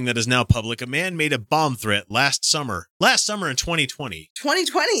court filing that is now public, a man made a bomb threat last summer in 2020.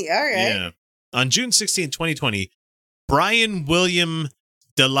 2020, all right. Yeah. On June 16, 2020, Brian William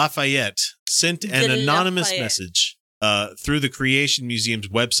de Lafayette sent an anonymous message through the Creation Museum's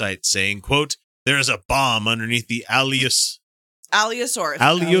website saying, quote, "There is a bomb underneath the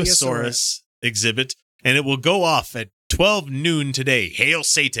Allosaurus exhibit, and it will go off at 12 noon today. Hail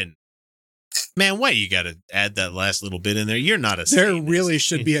Satan." Man, why you got to add that last little bit in there? You're not a there Satanist. really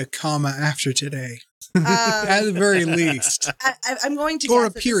should be a comma after today. At the very least. I'm going to Or guess a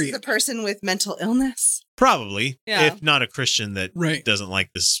that this period. is a person with mental illness. Probably, Yeah. if not a Christian that Right. doesn't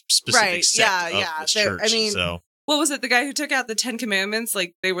like this specific Right, sect yeah, of yeah. this There- church. I mean, so. What was it? The guy who took out the 10 Commandments?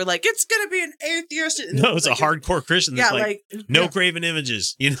 Like, they were like, it's going to be an atheist. No, it's a hardcore Christian that's Yeah, like, like, no graven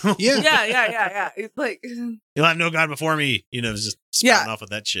images, you know? Yeah. yeah. It's like, You'll have no God before me. You know, just spouting off with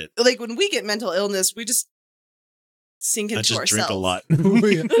that shit. like when we get mental illness, we just sink into I just ourselves. drink a lot.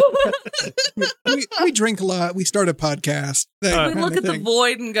 we drink a lot. We start a podcast. That We kind look of at the thing.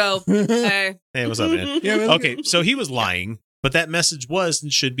 void and go, hey. Hey, what's up, man? Yeah, Okay, so he was lying, but that message was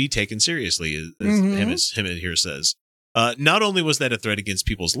and should be taken seriously, as him here says. Not only was that a threat against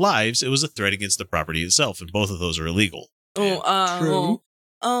people's lives, it was a threat against the property itself, and both of those are illegal. True.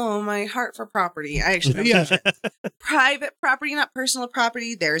 Oh, my heart for property. I actually Yeah. private property, not personal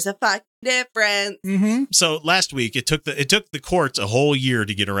property. There's a fucking difference. Mm-hmm. So last week, it took the courts a whole year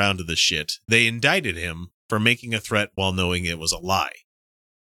to get around to this shit. They indicted him for making a threat while knowing it was a lie.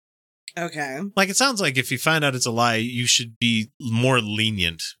 Okay. Like, it sounds like if you find out it's a lie, you should be more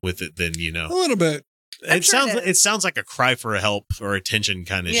lenient with it than, you know. A little bit. I'm sure It sounds like a cry for help or attention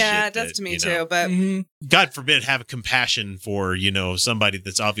kind of shit. Yeah, it does that, to me you know, too. But Mhm. God forbid have compassion for, you know, somebody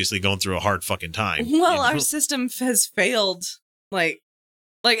that's obviously going through a hard fucking time. well, you know? our system has failed. Like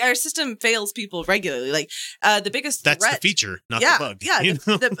our system fails people regularly. Like the biggest That's threat. the feature, not yeah, the bug. yeah. you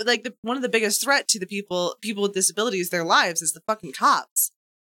know? One of the biggest threat to the people with disabilities, their lives, is the fucking cops.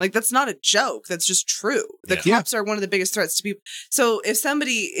 Like, that's not a joke. That's just true. The Yeah. cops are one of the biggest threats to people. So if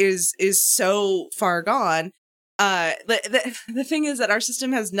somebody is so far gone, the thing is that our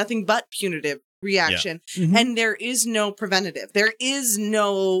system has nothing but punitive reaction, Mhm. and there is no preventative. There is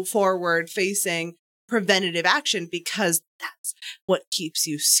no forward facing preventative action because that's what keeps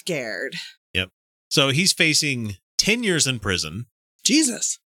you scared. So he's facing 10 years in prison,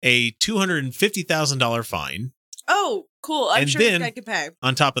 Jesus. a $250,000 fine. Oh, cool. I'm And sure then- this guy could pay.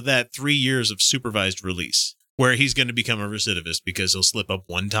 On top of that, 3 years of supervised release, where he's going to become a recidivist because he'll slip up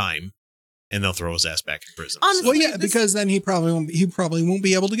one time and they'll throw his ass back in prison. Honestly, Well, yeah, this- because then he probably won't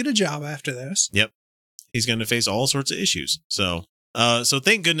be able to get a job after this. He's going to face all sorts of issues. So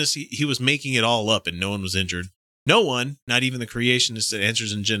thank goodness he was making it all up and no one was injured. No one, not even the creationists that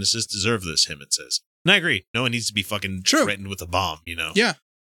answers in Genesis, deserve this, Hammett says. And I agree. No one needs to be fucking True. threatened with a bomb, you know? Yeah.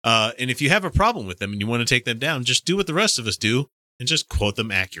 And if you have a problem with them and you want to take them down, just do what the rest of us do and just quote them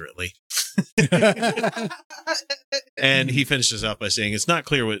accurately. And he finishes out by saying it's not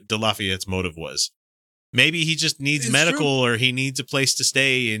clear what de Lafayette's motive was. Maybe he just needs It's medical true. or he needs a place to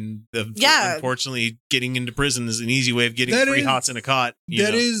stay. And Yeah. unfortunately, getting into prison is an easy way of getting That free is- hots in a cot. you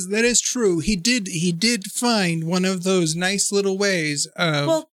That know? is true. He did find one of those nice little ways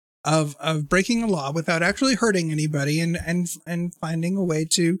of breaking a law without actually hurting anybody and finding a way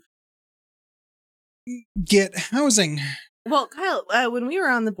to get housing. Well, Kyle, when we were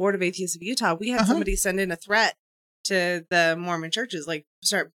on the board of Atheists of Utah, we had Uh-huh. somebody send in a threat to the Mormon churches, like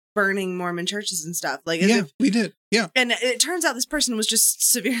start burning Mormon churches and stuff. Like, as Yeah, if- we did. Yeah. and it turns out this person was just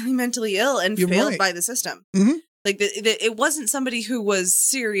severely mentally ill and You're failed right. by the system. Mhm. Like, it wasn't somebody who was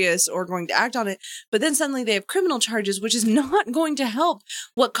serious or going to act on it, but then suddenly they have criminal charges, which is not going to help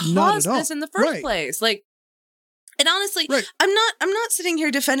what Not caused at all. this in the first Right. place. Like, and honestly, Right. I'm not sitting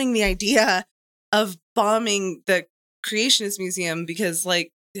here defending the idea of bombing the Creationist Museum because,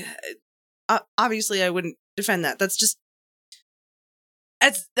 like, obviously I wouldn't defend that. That's just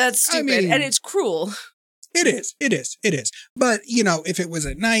that's stupid mean- and it's cruel. It is. But, if it was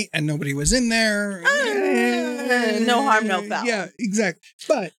at night and nobody was in there. No harm, no foul. Yeah, exactly.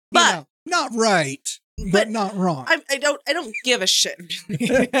 But, But- not right. but not wrong. I don't give a shit.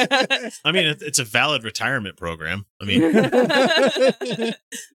 I mean, it's a valid retirement program. I mean,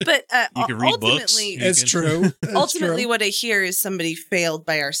 But you can read books. ultimately, It's true. It's ultimately, true. what I hear is somebody failed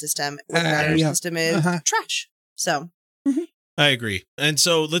by our system. Our Yeah. system is trash. So I agree. And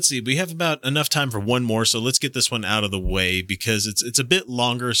so let's see. We have about enough time for one more, so let's get this one out of the way because it's a bit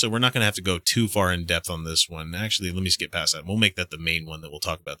longer, so we're not going to have to go too far in depth on this one. Actually, let me skip past that. We'll make that the main one that we'll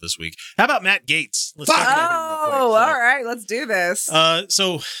talk about this week. How about Matt Gaetz? Let's talk about him real quick. all right, let's do this.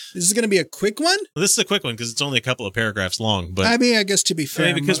 So This is going to be a quick one. this is a quick one because it's only a couple of paragraphs long, but I mean, I guess to be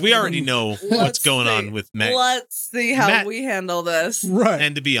fair, because we already know what's Let's going see. on with Matt. Let's see how Matt- we handle this. right.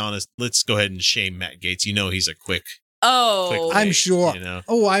 And to be honest, let's go ahead and shame Matt Gaetz. You know he's a quick Oh, I'm sure. You know,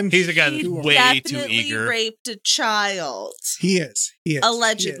 Oh, I'm. he's a guy that's he way too definitely eager. raped a child. He is. He is.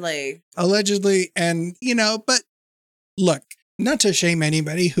 Allegedly. Allegedly, and but look, not to shame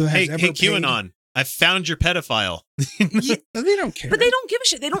anybody who has Hey, ever hey, paid. QAnon! I found your pedophile. They don't care. But they don't give a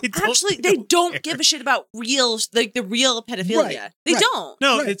shit. They don't They don't- actually. they They don't don't care. give a shit about the real pedophilia. Right, They right. don't.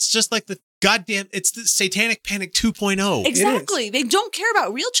 No, Right. it's just like the goddamn. It's the Satanic Panic 2.0. Exactly. They don't care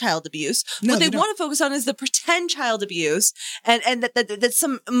about real child abuse. No, what they they don't. want to focus on is the pretend child abuse and that's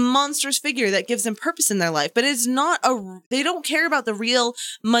some monstrous figure that gives them purpose in their life. But it's not they don't care about the real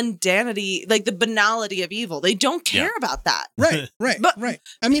mundanity, like the banality of evil. They don't care Yeah. about that. Right, right, But- right.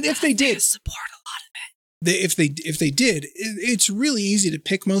 I mean, if they did, support a lot of if they did, it's really easy to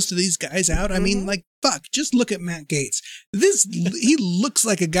pick most of these guys out. I mean, Mhm. like fuck, just look at Matt Gaetz. He looks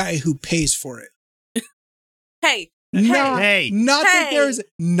like a guy who pays for it. it. Hey, No, Hey. not that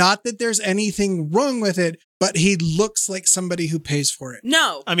Hey. there's anything wrong with it, but he looks like somebody who pays for it.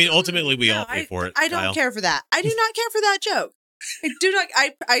 no. I mean, ultimately, we all pay for it. I don't Kyle. care for that. I do not care for that joke. I do not.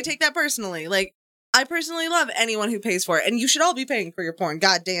 I take that personally. Like, I personally love anyone who pays for it, and you should all be paying for your porn.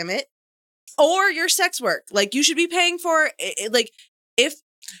 God damn it, or your sex work. Like, you should be paying for it. Like, if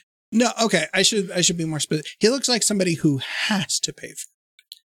No, okay, I should be more specific. He looks like somebody who has to pay for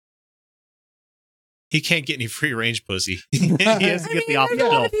He can't get any free range pussy. he has to I get mean, the off the there's a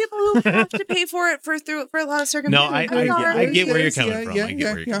lot shelf. of people who have to pay for it for a lot of circumstances. I get where you're Yes, coming from. I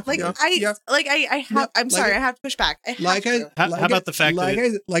get where you're coming Like from. I have. No, I'm like sorry. I- I have to push back. I have Like to. How about the fact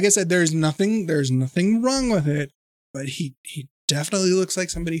that like I said, there's nothing wrong with it, but he definitely looks like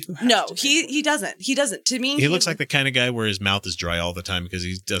somebody who has No, to pay for it. he doesn't. He doesn't. To me, He looks like the kind of guy where his mouth is dry all the time because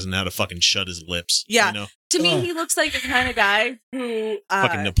he doesn't know how to fucking shut his lips. Yeah. You know? to me, Ugh. he looks like the kind of guy who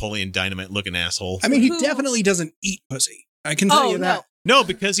Fucking Napoleon Dynamite looking asshole. I mean, he Who- definitely doesn't eat pussy. I can tell Oh you that. no. No,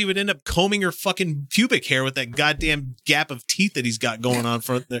 because he would end up combing her fucking pubic hair with that goddamn gap of teeth that he's got going on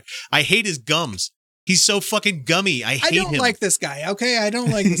front there. I hate his gums. He's so fucking gummy. I I hate don't him. like this guy. Okay, I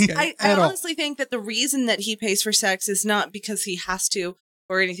don't like this guy I at all. honestly think that the reason that he pays for sex is not because he has to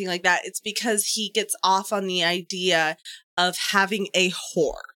or anything like that. It's because he gets off on the idea of having a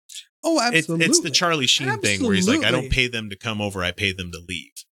whore. Oh, It's absolutely. the Charlie Sheen thing where he's like, I don't Absolutely. pay them to come over, I pay them to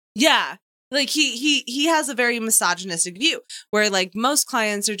leave. Yeah. Like he has a very misogynistic view where like most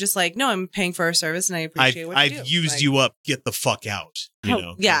clients are just like, no, I'm paying for a service and I appreciate what you do. I've used Like, you up. Get the fuck out. You oh,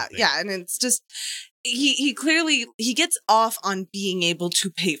 know. yeah, kind of thing. yeah. And it's just he clearly he gets off on being able to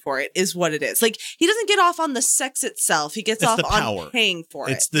pay for it is what it is. Like he doesn't get off on the sex itself. He gets It's off the power. on paying for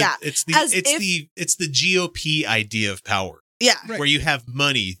It's it. the Yeah. it's the As it's if- the GOP idea of power. Yeah. Right. Where you have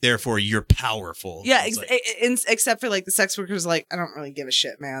money, therefore you're powerful. Yeah, It's like, except for like the sex workers, like I don't really give a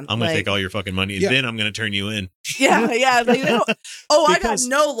shit, man. I'm gonna Like, take all your fucking money and Yeah. then I'm gonna turn you in. Yeah, yeah. Like, they don't, oh, I got Because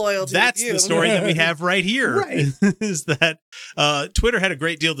no loyalty. That's to you. the story that we have right here. Right. Is that Twitter had a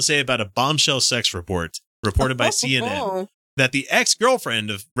great deal to say about a bombshell sex report reported by CNN that the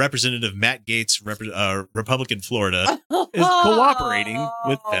ex-girlfriend of Representative Matt Gaetz, Republican Florida, is cooperating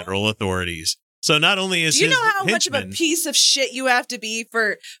with federal authorities. So not only is Do you his know how much of a henchman- piece of shit you have to be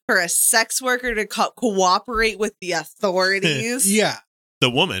for a sex worker to cooperate with the authorities? Yeah. the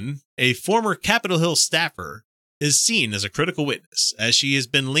woman, a former Capitol Hill staffer, is seen as a critical witness, as she has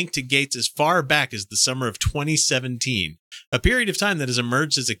been linked to Gaetz as far back as the summer of 2017, a period of time that has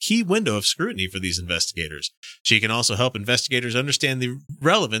emerged as a key window of scrutiny for these investigators. She can also help investigators understand the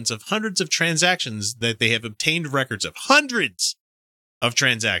relevance of hundreds of transactions that they have obtained records of. Hundreds of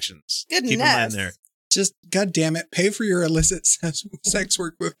transactions. Keep in mind Goodness. there. Just, God damn it, pay for your illicit sex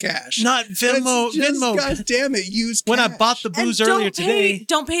work with cash. Not Venmo. That's just, Venmo. God damn it, use When I cash. bought the And booze earlier today,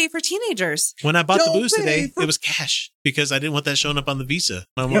 Don't pay for teenagers. when I bought the Don't booze pay today, for- it was cash because I didn't want that showing up on the Visa.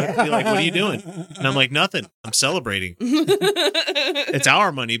 I'm like, what are you doing? And I'm like, nothing. I'm celebrating. It's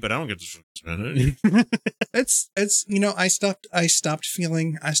our money, but I don't get to spend it. It's I stopped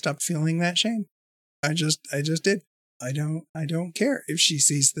feeling that shame. I just did. I don't care if she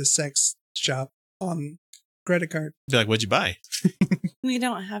sees the sex shop on credit card. Be like, what'd you buy? We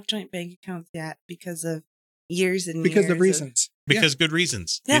don't have joint bank accounts yet because of years and Because years of reasons. Because good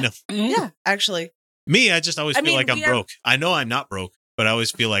reasons. Yeah. You know, Yeah, actually. me, I just always I feel mean, like I'm we are- broke. I know I'm not broke, but I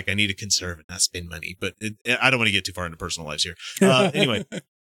always feel like I need to conserve and not spend money. But I don't want to get too far into personal lives here. Anyway,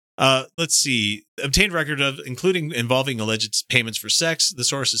 let's see. Obtained record of, including involving alleged payments for sex. The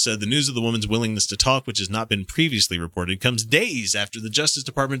sources said the news of the woman's willingness to talk, which has not been previously reported, comes days after the Justice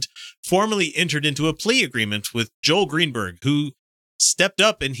Department formally entered into a plea agreement with Joel Greenberg, who stepped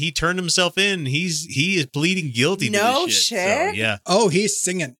up and he turned himself in. He is pleading guilty to No this shit. shit? So, yeah. Oh, he's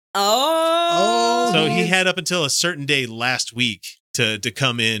singing. Oh. So he had up until a certain day last week to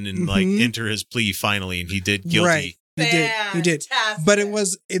come in and like Mhm. enter his plea finally, and he did guilty. Right. He did. But it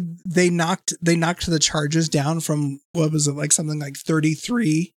was they knocked the charges down from what was it, like something like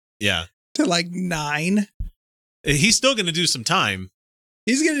 33 Yeah. to like 9. He's still going to do some time,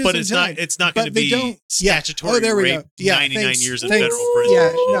 He's gonna do but some it's time. not. It's not But going to they be don't- yeah. statutory Oh, there we rape. go. Yeah, 99 thanks. years in Thanks. federal prison.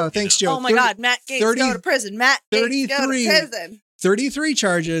 Yeah, no, you thanks, know. Joe. Oh my 30 God, Matt Gates 30 go to prison. Matt Gates go to 33. prison. 33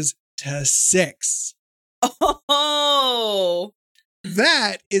 charges to 6. Oh,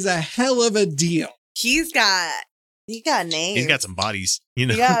 That is a hell of a deal. he got names. He's got some bodies, you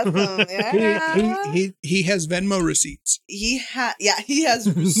know. He got some, yeah. He has Venmo receipts. He has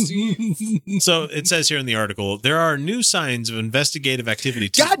receipts. So it says here in the article, there are new signs of investigative activity.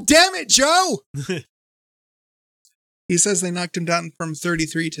 God damn it, Joe! He says they knocked him down from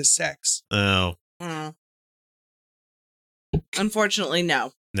 33 to 6. Oh, Mm. Unfortunately,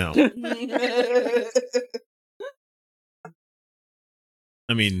 no. no.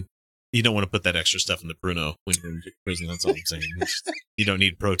 I mean, you don't want to put that extra stuff in the Pruno when you're in prison. That's all I'm saying. You don't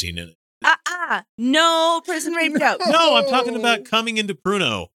need protein in it. No prison rape joke. No, I'm talking about coming into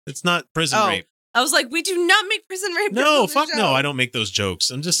Pruno. It's not prison Oh, rape. I was like, we do not make prison rape No, jokes on fuck this no. show. I don't make those jokes.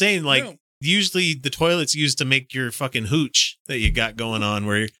 I'm just saying, like, No. usually the toilet's used to make your fucking hooch that you got going on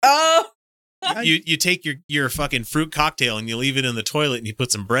where Oh, you take your fucking fruit cocktail and you leave it in the toilet and you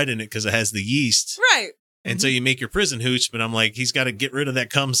put some bread in it because it has the yeast. right. And so you make your prison hooch, but I'm like, he's got to get rid of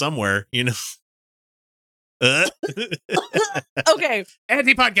that cum somewhere, you know? Okay,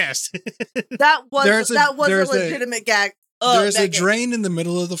 Anti-podcast. that was There's a- a there's a- legitimate gag. There's a Megan. drain in the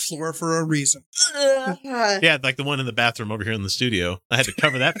middle of the floor for a reason. Yeah, like the one in the bathroom over here in the studio. I had to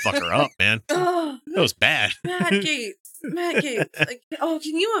cover that fucker up, man. Ugh, That was bad. Matt Gates. Like, oh,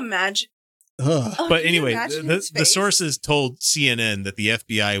 can you imagine? Ugh. Oh, But can you anyway, imagine the his face? sources told CNN that the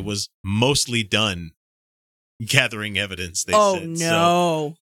FBI was mostly done gathering evidence. They Oh said. So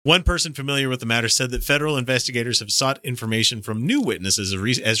no! one person familiar with the matter said that federal investigators have sought information from new witnesses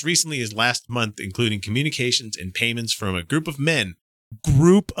as recently as last month, including communications and payments from a group of men,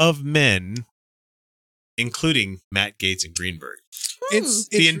 including Matt Gaetz and Greenberg. It's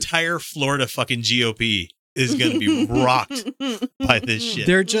The entire Florida fucking GOP is going to be rocked by this shit.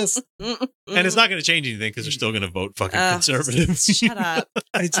 they're just And it's not going to change anything because they're still going to vote fucking conservative. Shut up!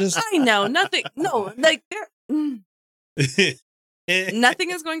 I just I know nothing. No, like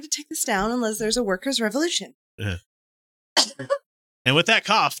nothing is going to take this down unless there's a workers' revolution. And with that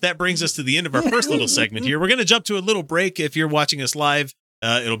cough, that brings us to the end of our first little segment here. We're going to jump to a little break. If you're watching us live,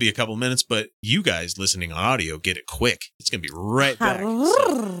 it'll be a couple minutes, but you guys listening on audio, get it quick. It's going to be right back.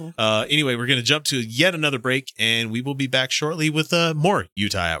 So, anyway, we're going to jump to yet another break, and we will be back shortly with more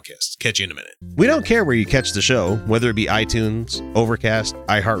Utah Outcasts. Catch you in a minute. We don't care where you catch the show, whether it be iTunes, Overcast,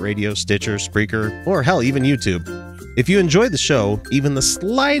 iHeartRadio, Stitcher, Spreaker, or hell, even YouTube. If you enjoy the show, even the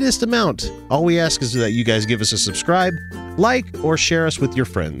slightest amount, all we ask is that you guys give us a subscribe, like, or share us with your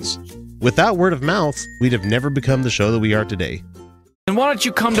friends. Without word of mouth, we'd have never become the show that we are today. And why don't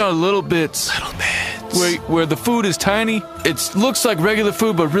you come down to Little Bits? Where the food is tiny. It looks like regular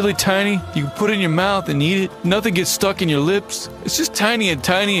food, but really tiny. You can put it in your mouth and eat it. Nothing gets stuck in your lips. It's just tiny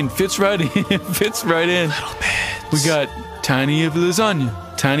and fits right in. Fits right in. Little Bits. We got tiny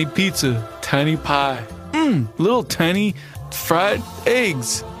lasagna, tiny pizza, tiny pie. Little tiny fried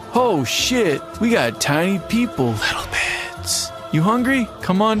eggs. Oh shit. We got tiny people. Little Bits. You hungry?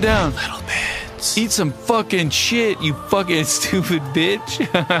 Come on down. Little Bits. Eat some fucking shit, you fucking stupid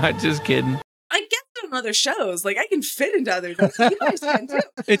bitch. Just kidding. I get on other shows. Like I can fit into other shows. You guys can too.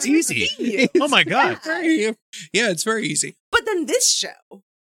 It's easy. Oh my God. yeah, it's very easy. But then this show.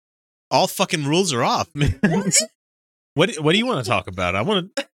 All fucking rules are off, man. What do you want to talk about? I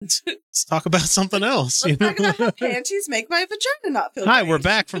want to let's talk about something else. Let's talk about how panties make my vagina not feel Hi, great. we're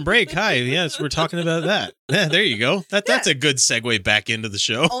back from break. Hi, yes, we're talking about that. Yeah, there you go. That's a good segue back into the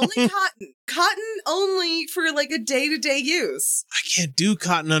show. Only cotton only for like a day-to-day use. I can't do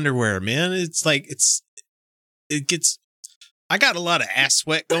cotton underwear, man. It's like it gets. I got a lot of ass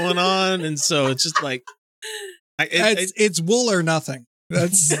sweat going on, and so it's just like It's wool or nothing.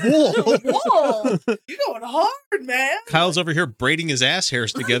 That's wool. Whoa, you're going hard, man. Kyle's over here braiding his ass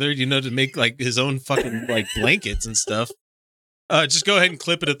hairs together, to make like his own fucking like blankets and stuff. Just go ahead and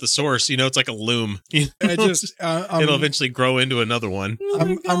clip it at the source. It's like a loom. It'll eventually grow into another one.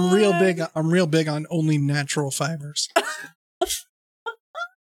 I'm real big. I'm real big on only natural fibers.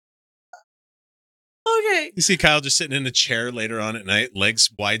 Okay. You see Kyle just sitting in a chair later on at night, legs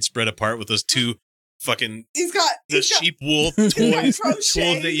wide spread apart with those two fucking sheep wool toys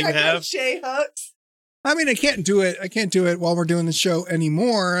tools that you have. Crochet hooks. I mean, I can't do it while we're doing the show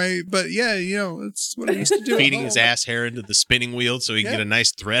anymore. But yeah, it's what I used to do. Feeding his ass hair into the spinning wheel so he can get a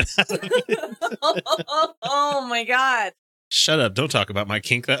nice thread out of it. Oh my God. Shut up. Don't talk about my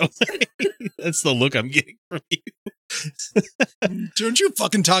kink that way. That's the look I'm getting from you. Don't you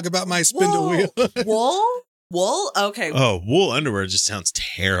fucking talk about my spindle wheel. Wool? Okay. Oh, wool underwear just sounds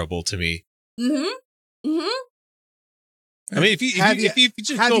terrible to me. I mean, if you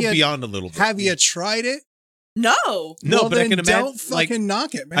just go beyond a little bit. Have you tried it? No. No, but I can imagine. Don't fucking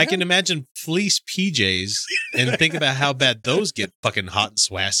knock it, man. I can imagine fleece PJs and think about how bad those get fucking hot and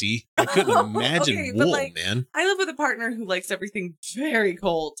swassy. I couldn't imagine wool, man. I live with a partner who likes everything very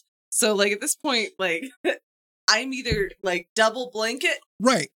cold. So, like, at this point, like, I'm either like double blanket.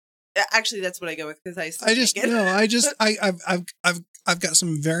 Right. Actually, that's what I go with because I've got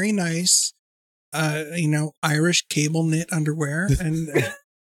some very nice, Irish cable knit underwear, and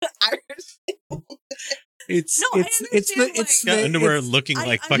Irish. It's underwear looking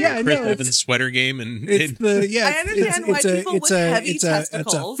like fucking Chris Evans' sweater game, and I understand why people with heavy testicles.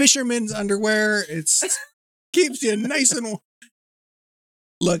 It's a fisherman's underwear. It's keeps you nice and.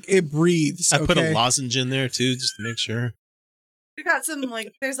 Look, it breathes. I put a lozenge in there too, just to make sure. You got some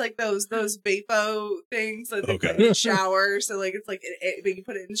there's like those Vapo things that they put in the shower. So like it's like you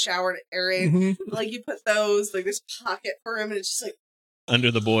put it in the shower and aerate. Mm-hmm. Like you put those this pocket for him, and it's just like under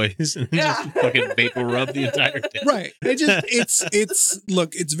the boys, and just fucking vapor rub the entire day. Right.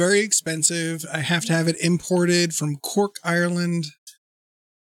 It's very expensive. I have to have it imported from Cork, Ireland.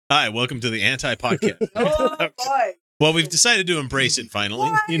 Hi, welcome to the Anti Podcast. Oh boy. Well, we've decided to embrace it finally.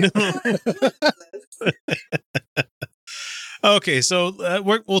 Okay, so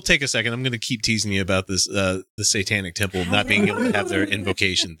we'll take a second. I'm going to keep teasing you about this, the Satanic Temple not being able to have their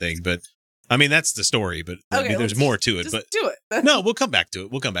invocation thing, but I mean that's the story. But I mean, there's more to it. But do it. No, we'll come back to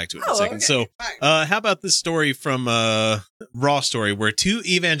it. in a second. Okay, so, how about this story from Raw Story, where two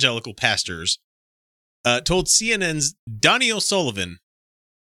evangelical pastors told CNN's Donnie O'Sullivan.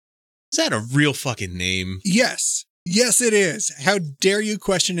 Is that a real fucking name? Yes. Yes, it is. How dare you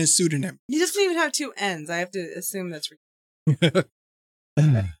question his pseudonym? He doesn't even have two N's. I have to assume that's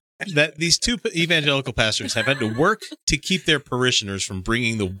that these two evangelical pastors have had to work to keep their parishioners from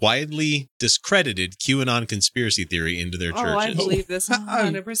bringing the widely discredited QAnon conspiracy theory into their churches. Oh, I believe this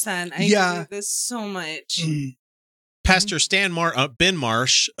 100%. I believe this so much. Pastor Ben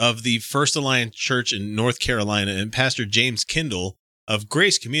Marsh of the First Alliance Church in North Carolina and Pastor James Kindle of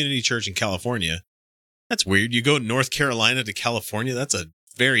Grace Community Church in California. That's weird. You go North Carolina to California? That's a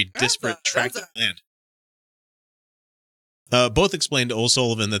very disparate tract of land. Both explained to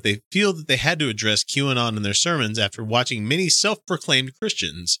O'Sullivan that they feel that they had to address QAnon in their sermons after watching many self-proclaimed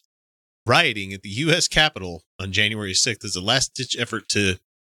Christians rioting at the U.S. Capitol on January 6th as a last-ditch effort to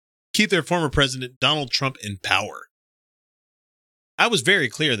keep their former president, Donald Trump, in power. I was very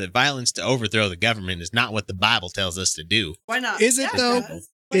clear that violence to overthrow the government is not what the Bible tells us to do. Why not? Is it though?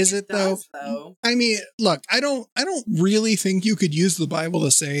 Is it though? I mean, look, I don't really think you could use the Bible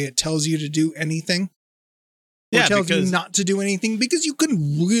to say it tells you to do anything. Or tells you not to do anything, because you can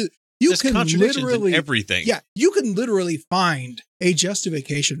literally everything. Yeah, you can literally find a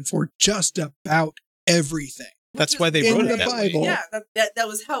justification for just about everything. That's why they wrote it that Bible. way. Yeah, that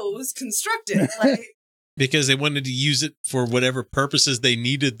was how it was constructed. Like, because they wanted to use it for whatever purposes they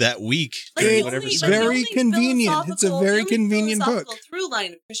needed that week. It's very convenient. It's a very convenient book. The through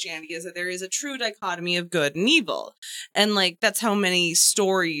line of Christianity is that there is a true dichotomy of good and evil. And like that's how many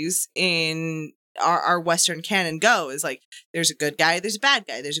stories in our Western canon go, is like there's a good guy, there's a bad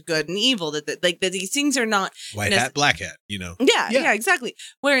guy, there's a good and evil, that these things are not white hat, black hat, you know. Yeah, exactly.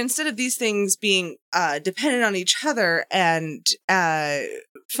 Where instead of these things being dependent on each other and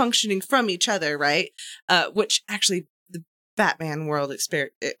functioning from each other, right? Which actually the Batman world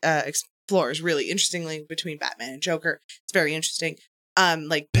explores really interestingly between Batman and Joker. It's very interesting.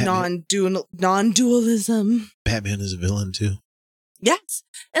 Like non-dualism. Batman is a villain too. Yes.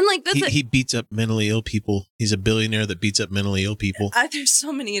 And like that's He beats up mentally ill people. He's a billionaire that beats up mentally ill people. there's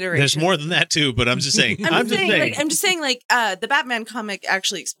so many iterations. There's more than that too, but I'm just saying. I'm just saying, the Batman comic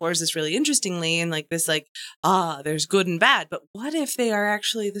actually explores this really interestingly, and like this, like, there's good and bad, but what if they are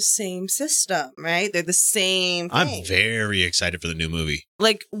actually the same system, right? They're the same thing. I'm very excited for the new movie.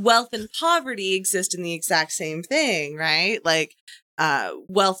 Like, wealth and poverty exist in the exact same thing, right? Like,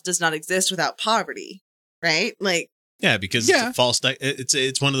 wealth does not exist without poverty, right? Like, Yeah, because it's a false.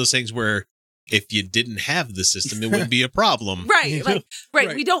 It's one of those things where if you didn't have the system, it wouldn't be a problem. Right. Like,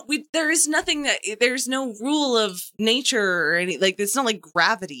 right. There is nothing there's no rule of nature or any, like, it's not like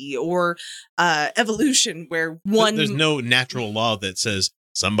gravity or evolution where There's no natural law that says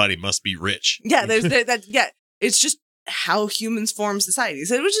somebody must be rich. Yeah. There's that. Yeah. It's just how humans form societies,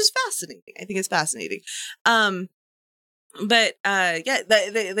 which is fascinating. I think it's fascinating. But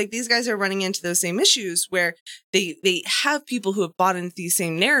like these guys are running into those same issues where they have people who have bought into these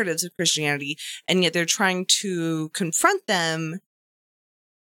same narratives of Christianity, and yet they're trying to confront them.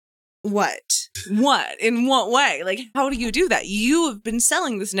 What? In what way? Like, how do you do that? You have been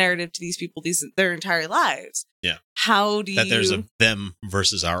selling this narrative to these people their entire lives. Yeah. How do that there's a them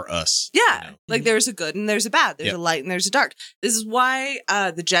versus our us? Yeah. You know? Like, there's a good and there's a bad. There's a light and there's a dark. This is why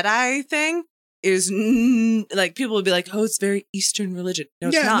the Jedi thing is like, people would be like, oh, it's very Eastern religion. No,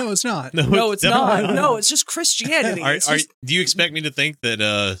 it's not. No, it's not. No, it's not. No, it's just Christianity. Do you expect me to think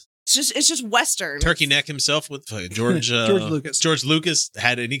that it's just Western? Turkey Neck himself with George Lucas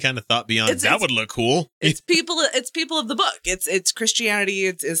had any kind of thought beyond that would look cool. It's people of the book. It's Christianity,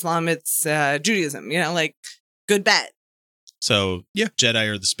 it's Islam, it's Judaism, you know, like, good bet. So Jedi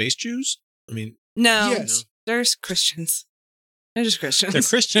are the space Jews? I mean, no, there's Christians. They're just Christians. They're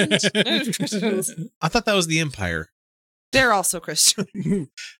Christians? They're just Christians. I thought that was the Empire. They're also Christian.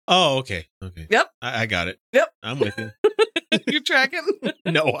 Oh, okay. Yep. I got it. Yep. I'm with you. You tracking?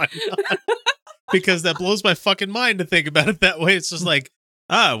 No, I'm not. Because that blows my fucking mind to think about it that way. It's just like,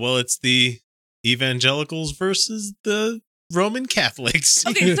 well, it's the evangelicals versus the Roman Catholics.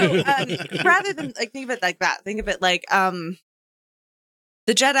 Okay, so rather than like think of it like that, think of it like the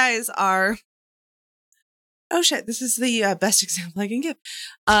Jedis are. Oh shit, this is the best example I can give.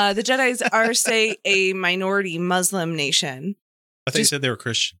 The Jedis are, say, a minority Muslim nation. I thought you said they were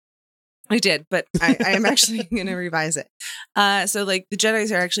Christian. I did, but I am actually going to revise it. So, like, the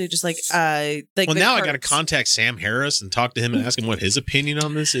Jedis are actually just like well, now I got to contact Sam Harris and talk to him and ask him what his opinion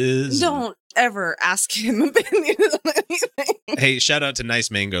on this is. Don't ever ask him opinion on anything. Hey, shout out to Nice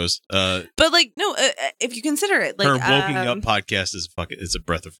Mangoes. But like, no, if you consider it, like, her Woking Up podcast is it's a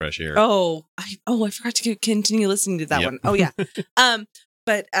breath of fresh air. I forgot to continue listening to that one. Oh yeah.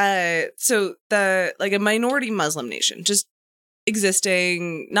 But so the, like, a minority Muslim nation, just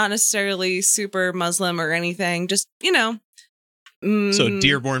existing, not necessarily super Muslim or anything, just, you know. So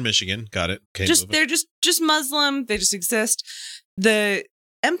Dearborn, Michigan, got it. Okay, they're just Muslim. They just exist. The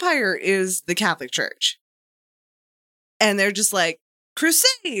Empire is the Catholic Church, and they're just like,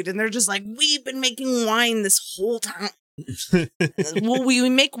 crusade, and they're just like, we've been making wine this whole time. Well, we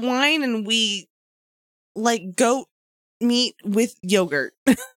make wine and we like goat meat with yogurt.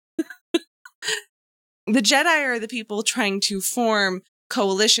 The Jedi are the people trying to form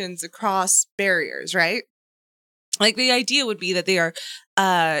coalitions across barriers, right? Like, the idea would be that they are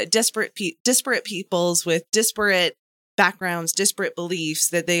disparate peoples with disparate backgrounds, disparate beliefs,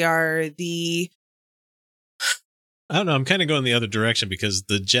 that they are the... I don't know. I'm kind of going the other direction because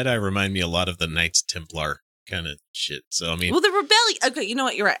the Jedi remind me a lot of the Knights Templar kind of shit. So, I mean... Well, the rebellion... Okay, you know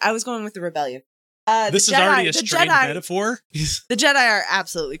what? You're right. I was going with the rebellion. This is already a strange metaphor. The Jedi are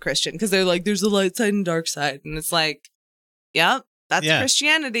absolutely Christian because they're like, there's the light side and dark side. And it's like, yep, that's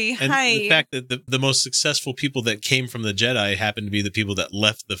Christianity. And Hi. the fact that the most successful people that came from the Jedi happen to be the people that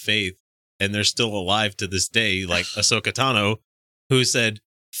left the faith, and they're still alive to this day, like Ahsoka Tano, who said,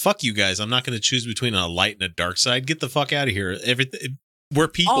 fuck you guys, I'm not going to choose between a light and a dark side. Get the fuck out of here. We're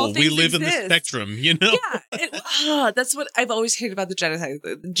people. We live in the spectrum, you know? Yeah. That's what I've always hated about the Jedi.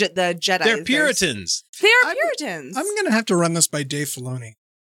 The Jedi. They're Puritans. They are Puritans. I'm going to have to run this by Dave Filoni.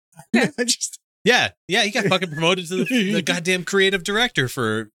 Yeah, he got fucking promoted to the goddamn creative director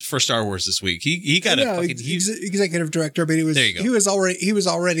for Star Wars this week. He got executive director, but there you go. He was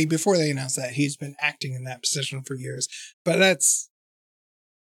already before they announced that he's been acting in that position for years. But that's...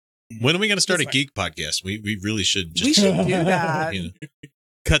 When are we going to start a geek podcast? We really should just... We should do that. You know,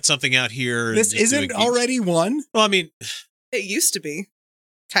 cut something out here. This isn't already one? Well, I mean... It used to be.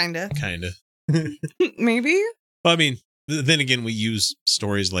 Kinda. Maybe? Well, I mean, then again, we use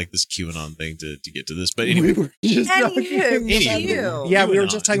stories like this QAnon thing to get to this. But anyway. We were just we were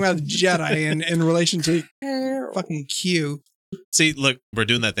just talking about Jedi in relation to fucking Q. See, look, we're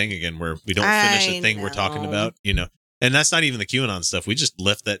doing that thing again where we don't finish the thing we're talking about, and that's not even the QAnon stuff. We just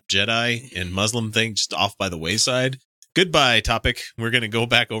left that Jedi and Muslim thing just off by the wayside. Goodbye, topic. We're going to go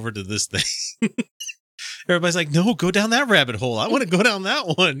back over to this thing. Everybody's like, no, go down that rabbit hole. I want to go down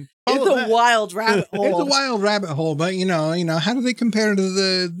that one. It's a wild rabbit hole. It's a wild rabbit hole, but how do they compare to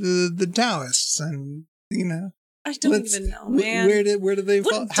the Taoists? And I don't even know, man. Where do they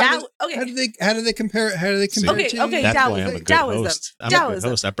fall? How do they compare? How do they compare? Okay, to okay. That's why I'm a good host. I'm a good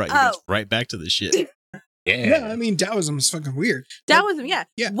host. I brought you guys right back to the shit. Yeah, I mean, Taoism is fucking weird. Taoism, yeah.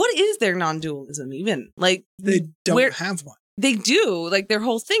 What is their non-dualism even? Like, they don't have one. They do. Like, their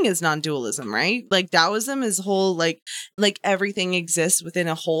whole thing is non-dualism, right? Like, Taoism is whole, like everything exists within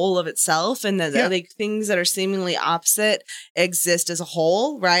a whole of itself, and that like things that are seemingly opposite exist as a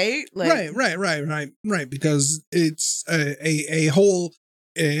whole, right? Like, right. Because it's a whole.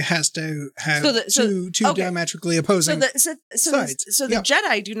 It has to have two diametrically opposing sides. So the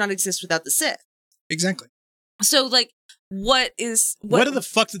Jedi do not exist without the Sith. Exactly. So, like, what the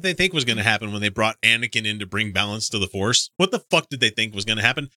fuck did they think was going to happen when they brought Anakin in to bring balance to the Force? What the fuck did they think was going to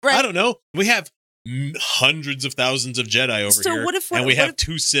happen? Right. I don't know. We have hundreds of thousands of Jedi over here, and we have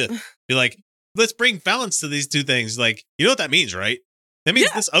two Sith. Be like, let's bring balance to these two things. Like, you know what that means, right? That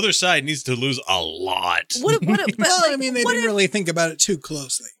means this other side needs to lose a lot. Well, I mean, they didn't really think about it too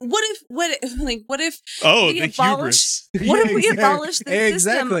closely. What if? Oh, the hubris. What if we abolish the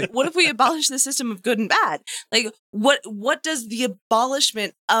system? What if we abolish the system of good and bad? Like, what does the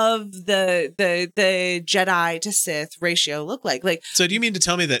abolishment of the Jedi to Sith ratio look like? Like, so do you mean to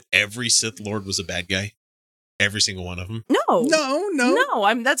tell me that every Sith Lord was a bad guy? Every single one of them? No.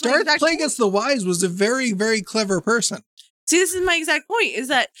 I mean, that's Darth Plagueis the Wise was a very, very clever person. See, this is my exact point, is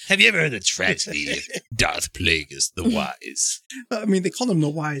that... Have you ever heard the tragedy of Darth Plagueis the Wise? I mean, they called him the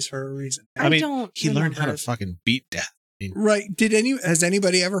Wise for a reason. He learned how to fucking beat death. Right. Has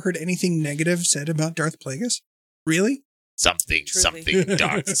anybody ever heard anything negative said about Darth Plagueis? Really? Something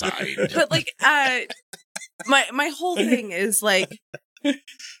dark side. But, like, my whole thing is, like...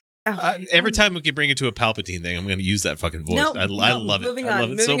 Every time we can bring it to a Palpatine thing, I'm going to use that fucking voice. I love it. I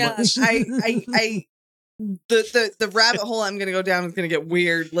love it so much. The rabbit hole I'm gonna go down is gonna get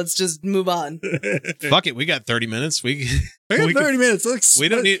weird. Let's just move on. Fuck it, we got 30 minutes. We got 30 minutes. We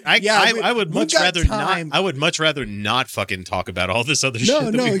don't need. I would much rather not. I would much rather not fucking talk about all this other shit.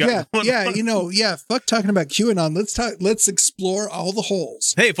 Fuck talking about QAnon. Let's explore all the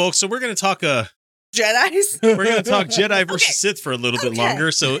holes. Hey, folks. So we're gonna talk Jedis. We're gonna talk Jedi versus Sith for a little bit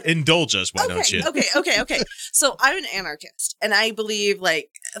longer. So indulge us, why don't you? Okay. So I'm an anarchist, and I believe, like,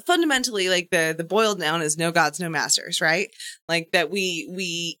 fundamentally, like, the boiled down is no gods, no masters, right? Like, that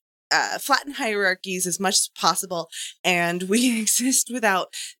we flatten hierarchies as much as possible, and we exist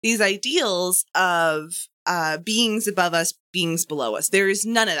without these ideals of beings above us, beings below us. There is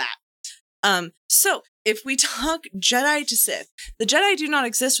none of that. So if we talk Jedi to Sith, the Jedi do not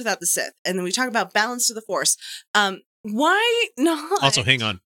exist without the Sith. And then we talk about balance to the Force. Why not? Also, hang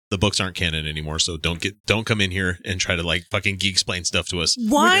on. The books aren't canon anymore, so don't come in here and try to, like, fucking geek-splain stuff to us.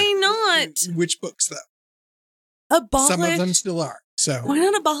 Why not? Which books, though? Some of them still are. So why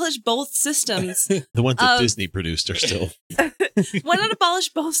not abolish both systems? The ones that Disney produced are still. Why not abolish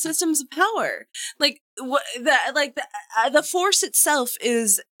both systems of power? Like, the Force itself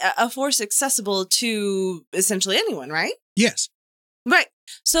is a force accessible to essentially anyone, right? Yes. Right.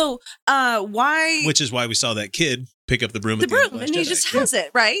 So, why? Which is why we saw that kid pick up the broom. And he just has it,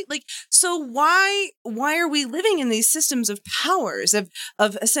 right? Like, so why are we living in these systems of powers of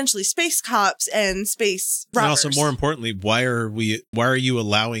essentially space cops and space robbers? And also, more importantly, why are you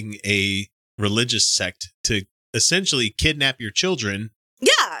allowing a religious sect to essentially kidnap your children?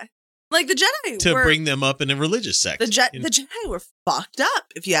 Yeah. Like, the Jedi to bring them up in a religious sect. The Jedi were fucked up,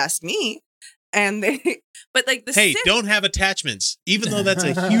 if you ask me. And but like the Sith, don't have attachments, even though that's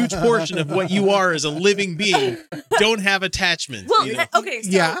a huge portion of what you are as a living being. Don't have attachments. Well, okay,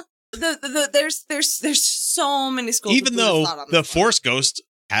 so there's so many schools. Even though the Force ghosts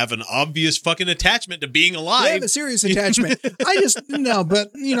have an obvious fucking attachment to being alive, they have a serious attachment.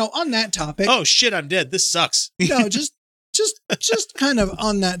 But on that topic. Oh shit, I'm dead. This sucks. No, just kind of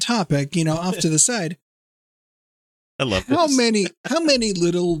on that topic, off to the side. I love this. How many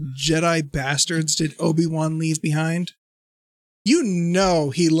little Jedi bastards did Obi-Wan leave behind?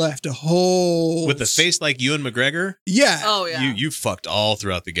 He left a whole... With a face like Ewan McGregor? Yeah. Oh, yeah. You fucked all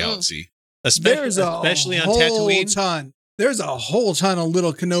throughout the galaxy. Especially on Tatooine. There's a whole ton of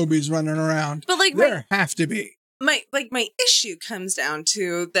little Kenobis running around. But like, there have to be. My issue comes down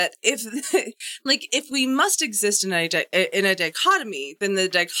to that if we must exist in a dichotomy, then the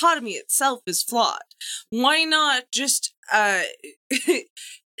dichotomy itself is flawed. Why not just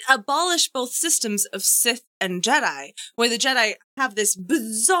abolish both systems of Sith and Jedi, where the Jedi have this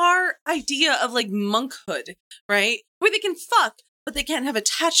bizarre idea of like monkhood, right? Where they can fuck, but they can't have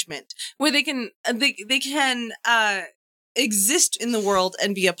attachment. Where they can exist in the world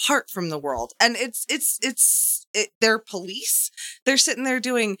and be apart from the world. And they're police. They're sitting there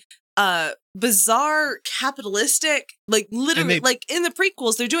doing bizarre capitalistic, like literally, like in the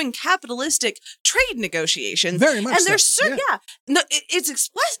prequels, they're doing capitalistic trade negotiations. Very much, and they're so. No, it's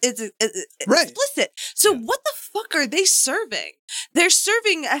explicit. It's Right. explicit. So what the fuck are they serving? They're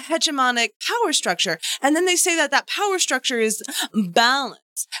serving a hegemonic power structure, and then they say that power structure is balanced.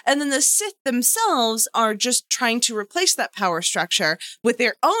 And then the Sith themselves are just trying to replace that power structure with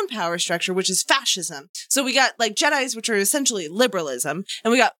their own power structure, which is fascism. So we got like Jedis, which are essentially liberalism,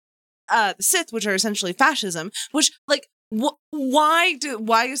 and we got the Sith, which are essentially fascism, which like why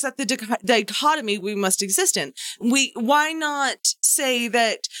is that the dichotomy we must exist in? Why not say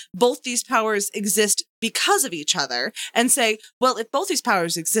that both these powers exist because of each other, and say, well, if both these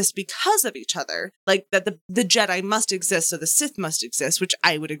powers exist because of each other, like that the Jedi must exist, so the Sith must exist, which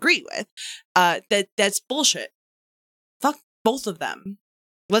I would agree with, that's bullshit. Fuck both of them.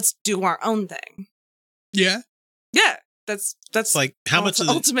 Let's do our own thing. Yeah. Yeah. That's like how much of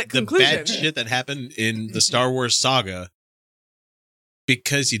ultimate the conclusion. bad shit that happened in the Star Wars saga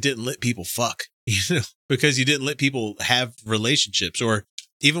because you didn't let people fuck, because you didn't let people have relationships, or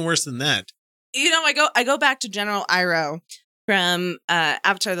even worse than that. I go back to General Iroh from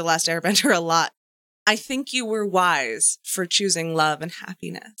Avatar: The Last Airbender a lot. I think you were wise for choosing love and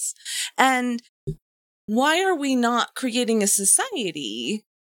happiness. And why are we not creating a society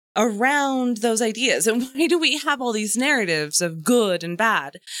around those ideas? And why do we have all these narratives of good and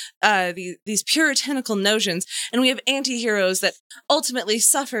bad, these puritanical notions, and we have anti-heroes that ultimately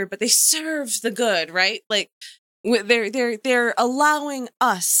suffer, but they serve the good, right? Like they're allowing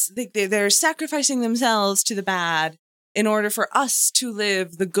us, they're sacrificing themselves to the bad in order for us to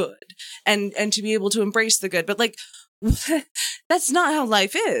live the good and to be able to embrace the good. But like, that's not how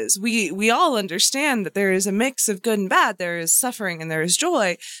life is. We all understand that there is a mix of good and bad. There is suffering and there is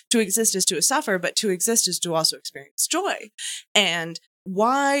joy. To exist is to suffer, but to exist is to also experience joy. And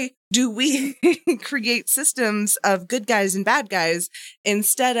why do we create systems of good guys and bad guys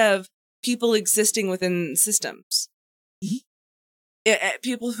instead of people existing within systems?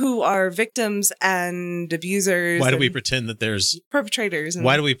 People who are victims and abusers. Why do we pretend that there's perpetrators?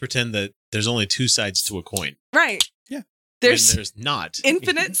 Why do we pretend that there's only two sides to a coin? Right. Yeah. There's not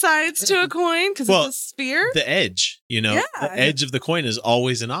infinite sides to a coin because it's a sphere. The edge, the edge of the coin is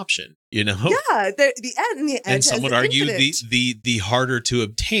always an option, Yeah, the edge. And some would argue infinite. the harder to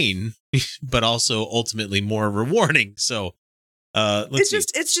obtain, but also ultimately more rewarding. So, it's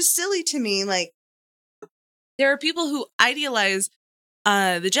just silly to me. Like, there are people who idealize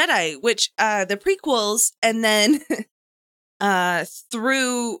the Jedi, which the prequels, and then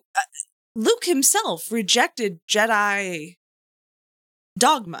through Luke himself rejected Jedi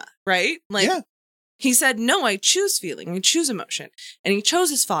dogma, right? Like, he said, no, I choose feeling, I choose emotion. And he chose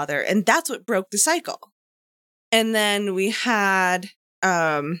his father, and that's what broke the cycle. And then we had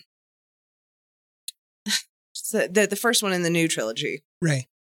the first one in the new trilogy. Rey.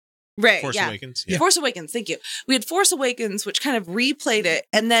 Force Awakens. Yeah. Force Awakens, thank you. We had Force Awakens, which kind of replayed it,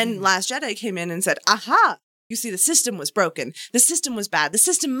 and then Last Jedi came in and said, aha, you see, the system was broken. The system was bad. The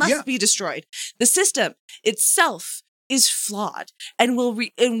system must be destroyed. The system itself is flawed and will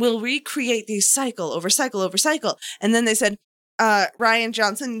recreate the cycle over cycle over cycle. And then they said, Rian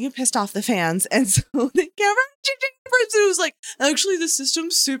Johnson, you pissed off the fans. And so the camera person was like, actually, the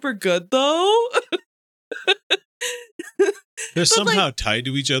system's super good, though. They're somehow tied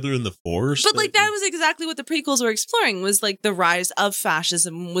to each other in the Force. But like, that was exactly what the prequels were exploring, was like the rise of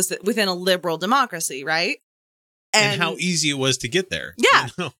fascism was within a liberal democracy, right? And how easy it was to get there. Yeah.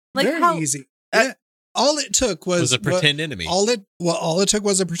 Like very easy. All it took was a pretend enemy. All it took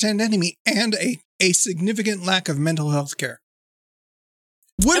was a pretend enemy and a significant lack of mental health care.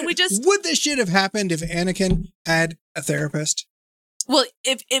 Would this shit have happened if Anakin had a therapist? Well,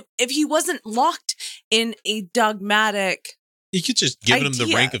 if he wasn't locked in a dogmatic, you could just give him the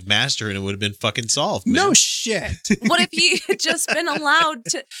rank of master and it would have been fucking solved. Man. No shit. What if he had just been allowed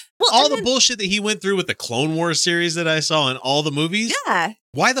to? Well, all the bullshit that he went through with the Clone Wars series that I saw in all the movies. Yeah.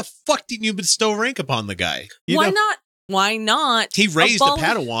 Why the fuck didn't you bestow rank upon the guy? Why not? Why not? He raised a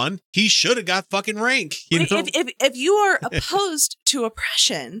Padawan. He should have got fucking rank. If you are opposed to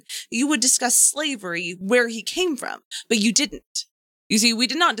oppression, you would discuss slavery where he came from, but you didn't. You see, we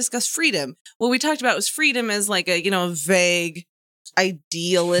did not discuss freedom. What we talked about was freedom as like a, vague,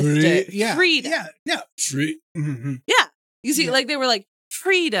 idealistic freedom. Yeah. Free. Mm-hmm. Yeah. You see, like they were like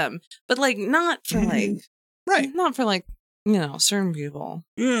freedom, but like not for like Right. not for like, you know, certain people.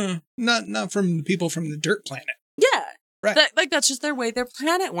 Yeah. Not from the people from the dirt planet. Yeah. Right. That's just their way their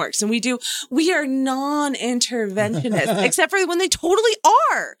planet works. And we are non-interventionists, except for when they totally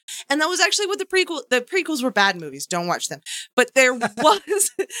are. And that was actually what the prequels were bad movies. Don't watch them. But there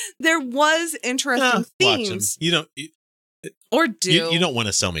was interesting Watch them. themes. You don't. Or do. You don't want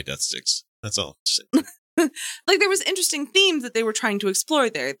to sell me death sticks. That's all. Like there was interesting themes that they were trying to explore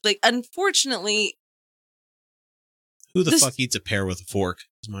there. Like, unfortunately, Who the fuck eats a pear with a fork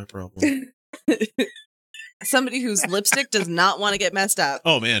is my problem. somebody whose lipstick does not want to get messed up.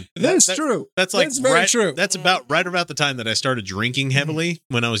 Oh man, That's true. That's like That's very true. That's about the time that I started drinking heavily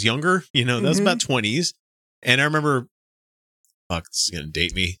when I was younger. You know, that was about 20s, and I remember. Fuck, this is gonna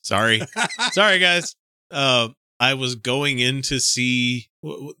date me. Sorry, sorry guys. I was going in to see,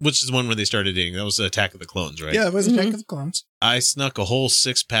 which is the one where they started dating. That was Attack of the Clones, right? Yeah, it was Attack of the Clones. I snuck a whole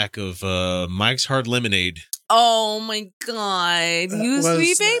 6-pack of Mike's Hard Lemonade. Oh my god, you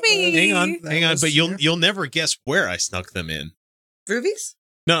sweet baby! Hang on, but you'll never guess where I snuck them in. Movies?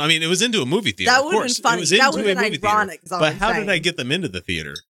 No, I mean it was into a movie theater. That of would have course. been funny. It was That into would have a been movie ironic. theater. But how did I get them into the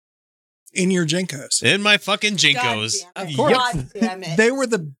theater? In your Jinkos. In my fucking Jinkos. God Of course. God damn it. They were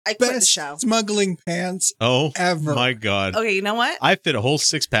the I quit the best show. smuggling pants Oh ever. my god! Okay, you know what? I fit a whole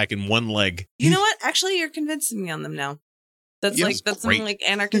 6-pack in one leg. You know what? Actually, you're convincing me on them now. That's It like was that's great. some like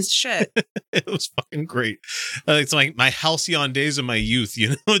anarchist shit. It was fucking great. It's like my halcyon days of my youth,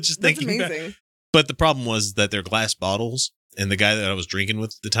 you know, just That's thinking back. amazing. But the problem was that they're glass bottles, and the guy that I was drinking with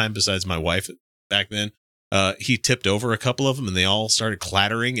at the time, besides my wife back then, he tipped over a couple of them, and they all started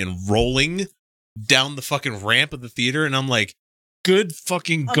clattering and rolling down the fucking ramp of the theater, and I'm like, good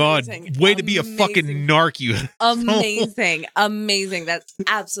fucking god, Amazing. way to be a fucking Amazing. narc, you. Amazing. That's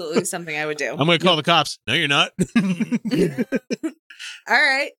absolutely something I would do. I'm gonna call the cops. No, you're not. All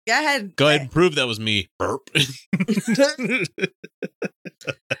right, go ahead. Go ahead and prove that was me. Burp.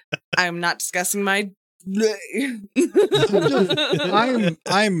 I'm not discussing my.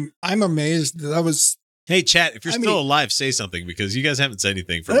 I'm amazed that was. Hey, chat, if you're I still mean- alive, say something, because you guys haven't said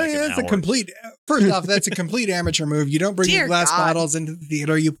anything for like an That's hour. a complete. First off, that's a complete amateur move. You don't bring Dear your glass God. bottles into the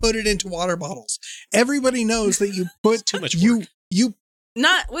theater. You put it into water bottles. Everybody knows that you put Too much you work. you.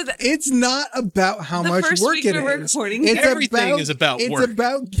 Not with It's not about how the much first work week it we were is. recording. It's Everything is about It's work.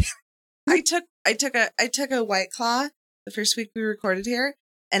 about. I took a White Claw the first week we recorded here,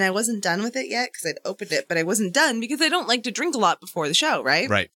 and I wasn't done with it yet because I'd opened it, but I wasn't done because I don't like to drink a lot before the show, right?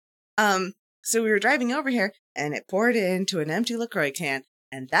 Right. So we were driving over here, and it poured into an empty LaCroix can,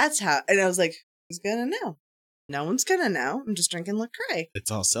 and that's how. And I was like, "Who's gonna know? No one's gonna know. I'm just drinking LaCroix.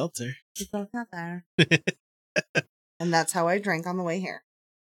 It's all seltzer. It's all out there." And that's how I drank on the way here.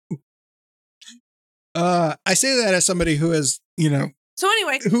 I say that as somebody who has, So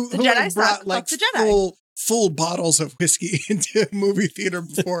anyway, who the who Jedi has brought suck. like Fuck the Jedi. full bottles of whiskey into a movie theater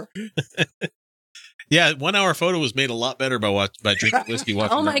before. Yeah, 1 hour photo was made a lot better by drinking whiskey.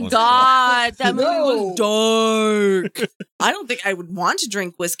 Watching Oh that my one. god, that movie No. was dark. I don't think I would want to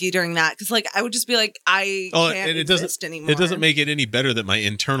drink whiskey during that because, like, I would just be like, I Oh, can't and it doesn't- exist anymore. It doesn't make it any better that my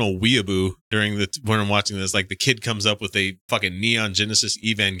internal weeaboo when I'm watching this, like the kid comes up with a fucking Neon Genesis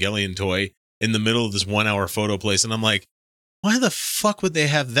Evangelion toy in the middle of this 1 hour photo place, and I'm like, why the fuck would they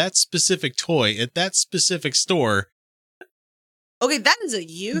have that specific toy at that specific store? Okay, that is a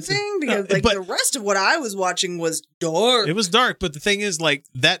you thing because, like, but- the rest of what I was watching was dark. It was dark, but the thing is, like,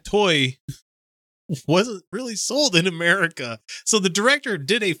 that toy wasn't really sold in America. So the director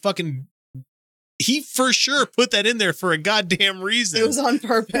did he for sure put that in there for a goddamn reason. It was on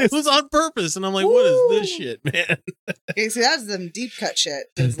purpose. It was on purpose. And I'm like, what is this shit, man? Okay, so that's some deep cut shit.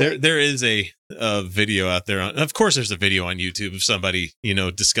 There is a video out there. Of course, there's a video on YouTube of somebody,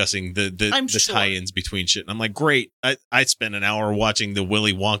 discussing the I'm sure. tie-ins between shit. And I'm like, great. I spent an hour watching the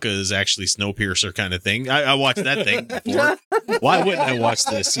Willy Wonka is actually Snowpiercer kind of thing. I watched that thing before. Why wouldn't I watch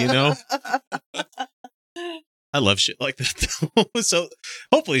this, I love shit like that, though. So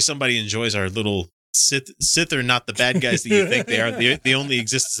hopefully somebody enjoys our little Sith are not the bad guys that you think they are. They only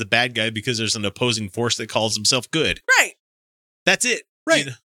exist as a bad guy because there's an opposing force that calls himself good. Right. That's it. Right.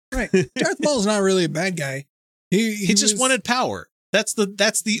 Right. Darth Maul's not really a bad guy. He just was- wanted power. That's the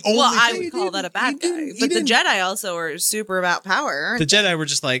only Well, I thing. would call that a he bad guy. didn't- he But the didn't- Jedi also are super about power. The Jedi were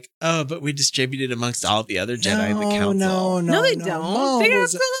just like, oh, but we distributed amongst all the other Jedi in the council. No, they don't. They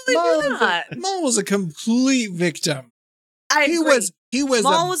absolutely do not. Maul was a complete victim. I He agree. was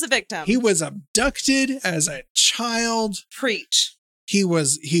Maul was a victim. he was abducted as a child. Preach. He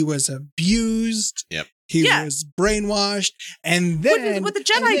was abused. Yep. He Yeah. was brainwashed, and then What the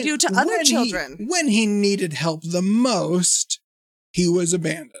Jedi do to other when children. when he needed help the most, he was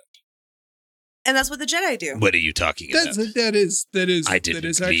abandoned. And that's what the Jedi do. What are you talking about? That is I didn't that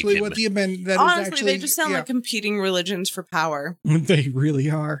is leave actually him. what the abandoned. That Honestly, is actually, they just sound yeah. like competing religions for power. They really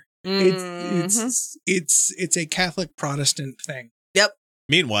are. Mhm. It's a Catholic Protestant thing. Yep.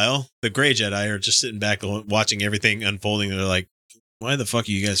 Meanwhile, the Grey Jedi are just sitting back watching everything unfolding. They're like, why the fuck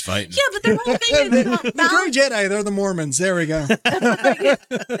are you guys fighting? Yeah, but the whole thing the is not Grey balanced. Jedi, they're the Mormons. There we go. But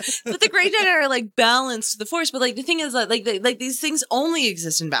the Grey Jedi are like balanced to the Force. But like the thing is that like these things only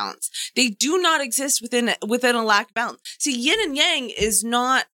exist in balance. They do not exist within a lack of balance. See, yin and yang is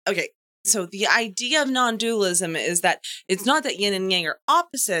not okay. So the idea of non-dualism is that it's not that yin and yang are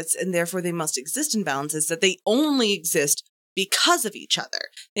opposites and therefore they must exist in balance. It's that they only exist because of each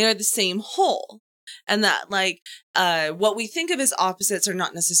other. They are the same whole. And that, like, what we think of as opposites are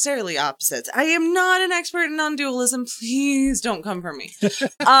not necessarily opposites. I am not an expert in non-dualism. Please don't come for me.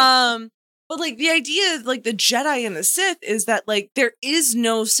 But, like, the idea of, like, the Jedi and the Sith is that, like, there is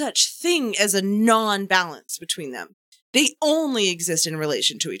no such thing as a non-balance between them. They only exist in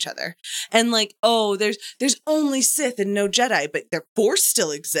relation to each other. And, like, oh, there's only Sith and no Jedi, but their Force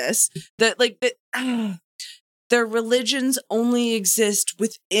still exists. Their religions only exist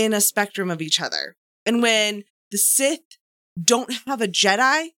within a spectrum of each other. And when the Sith don't have a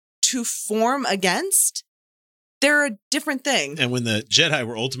Jedi to form against, they're a different thing. And when the Jedi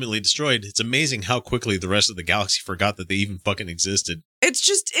were ultimately destroyed, it's amazing how quickly the rest of the galaxy forgot that they even fucking existed.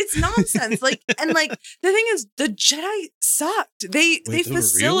 It's nonsense. Like, and like, the thing is, the Jedi sucked. They they were real?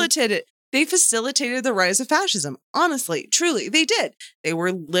 facilitated They facilitated the rise of fascism. Honestly, truly, they did. They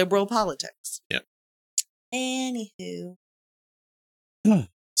were liberal politics. Yep. Anywho.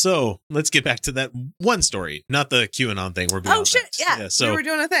 So let's get back to that one story, not the QAnon thing. We're beyond Oh shit! that. Yeah, So we were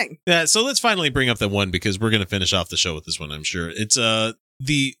doing a thing. yeah, so let's finally bring up that one because we're going to finish off the show with this one. I'm sure it's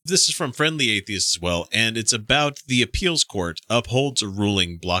this is from Friendly Atheists as well, and it's about the appeals court upholds a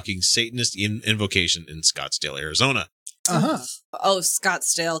ruling blocking Satanist invocation in Scottsdale, Arizona. Uh-huh. Oh,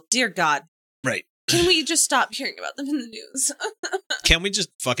 Scottsdale, dear God! Right? Can we just stop hearing about them in the news? Can we just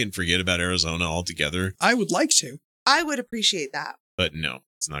fucking forget about Arizona altogether? I would like to. I would appreciate that. But no,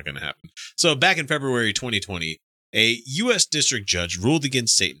 it's not going to happen. So back in February 2020, a U.S. district judge ruled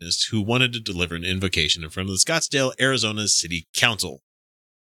against Satanists who wanted to deliver an invocation in front of the Scottsdale, Arizona City Council.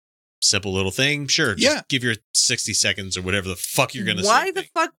 Simple little thing. Sure. Just give your 60 seconds or whatever the fuck you're going to say. Why the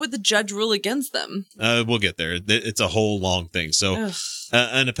fuck would the judge rule against them? We'll get there. It's a whole long thing. So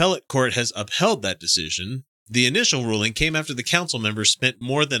an appellate court has upheld that decision. The initial ruling came after the council members spent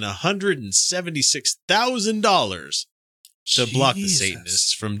more than $176,000 to block the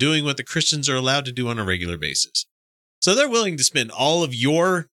Satanists from doing what the Christians are allowed to do on a regular basis. So they're willing to spend all of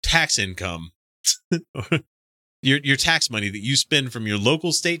your tax income, your tax money that you spend from your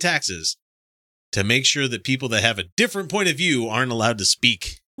local state taxes to make sure that people that have a different point of view aren't allowed to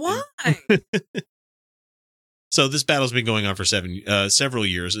speak. Why? So this battle's been going on for several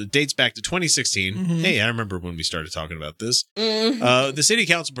years. It dates back to 2016. Mhm. Hey, I remember when we started talking about this. Mhm. The city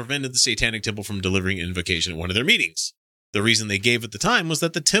council prevented the Satanic Temple from delivering an invocation at one of their meetings. The reason they gave at the time was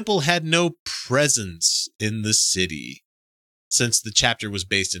that the temple had no presence in the city, since the chapter was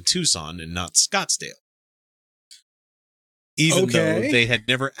based in Tucson and not Scottsdale. Even though they had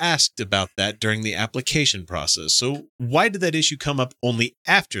never asked about that during the application process. So why did that issue come up only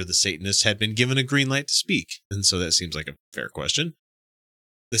after the Satanists had been given a green light to speak? And so that seems like a fair question.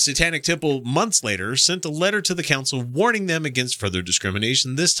 The Satanic Temple, months later, sent a letter to the council warning them against further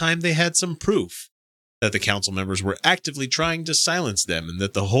discrimination. This time they had some proof that the council members were actively trying to silence them and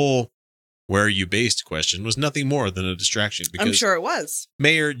that the whole "where are you based" question was nothing more than a distraction. Because I'm sure it was.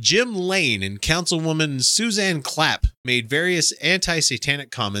 Mayor Jim Lane and Councilwoman Suzanne Clapp made various anti-satanic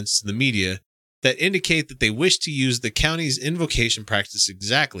comments to the media that indicate that they wish to use the county's invocation practice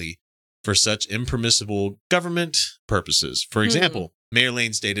exactly for such impermissible government purposes. For example, Mayor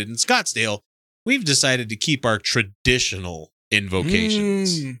Lane stated, in Scottsdale, we've decided to keep our traditional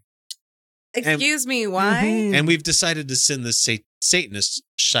invocations. Excuse me, why? And we've decided to send the Satanist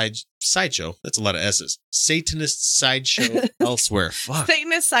sideshow. That's a lot of S's. Satanist sideshow elsewhere. Fuck.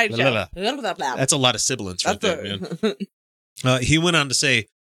 Satanist sideshow. Blah, blah, blah. That's a lot of sibilants right there, man. He went on to say,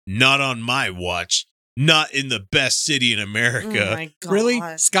 not on my watch. Not in the best city in America. Oh my God. Really?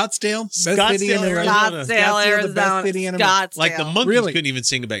 Scottsdale? Best city in Arizona. Scottsdale, Arizona. The best city in America. Scottsdale. Like the monkeys couldn't even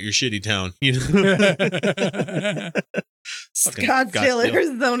sing about your shitty town. You know? Scottsdale,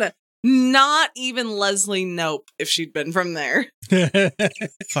 Arizona. Not even Leslie Knope if she'd been from there.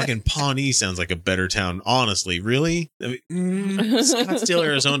 Fucking Pawnee sounds like a better town. Honestly, really? I mean, Scottsdale,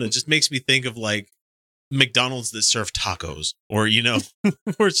 Arizona just makes me think of like McDonald's that serve tacos, or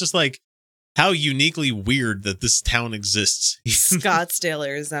where it's just like how uniquely weird that this town exists. Scottsdale,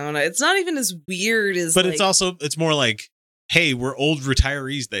 Arizona. It's not even as weird as. But it's more like, hey, we're old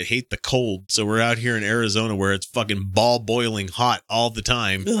retirees that hate the cold, so we're out here in Arizona where it's fucking ball boiling hot all the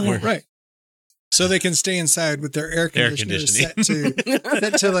time. Right. So they can stay inside with their air conditioner set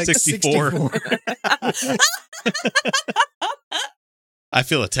to like 64. I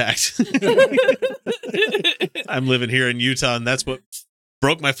feel attacked. I'm living here in Utah, and that's what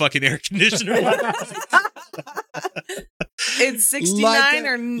broke my fucking air conditioner. It's 69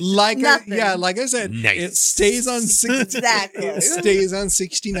 or nothing. Like I said, nice. It stays on 60. Exactly. It stays on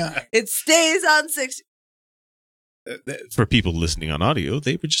 69. It stays on 60. For people listening on audio,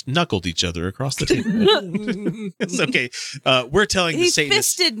 they were just knuckled each other across the table. It's okay. We're telling the He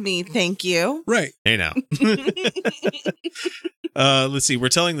Satanists. fisted me, thank you. Right. Hey now. Let's see. We're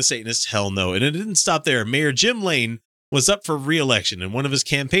telling the Satanists hell no. And it didn't stop there. Mayor Jim Lane was up for re-election, and one of his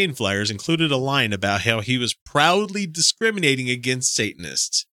campaign flyers included a line about how he was proudly discriminating against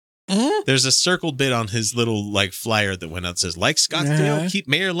Satanists. Mm-hmm. There's a circled bit on his little flyer that went out that says, like Scottsdale, keep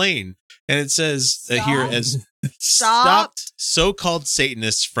Mayor Lane. And it says here as stopped so-called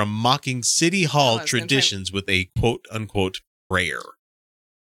Satanists from mocking City Hall traditions with a quote-unquote prayer.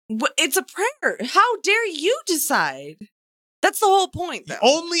 It's a prayer. How dare you decide? That's the whole point, though.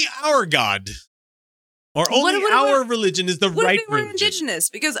 Only our God. Or only our religion is the right religion. What if we were indigenous?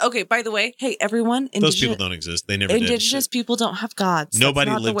 Because, okay, by the way, hey, everyone. Those people don't exist. They never Indigenous did. people don't have gods.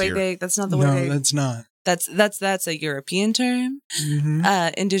 Nobody lived here. That's not the way No, that's not. That's a European term. Mm-hmm.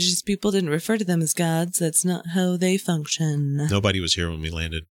 Indigenous people didn't refer to them as gods. That's not how they function. Nobody was here when we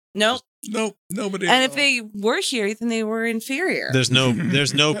landed. Nope. Nobody. And if they were here, then they were inferior. There's no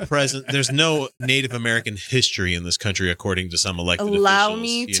Native American history in this country, according to some elected officials. Allow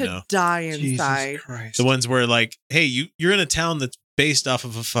me to die inside. Jesus Christ. The ones where hey, you're in a town that's based off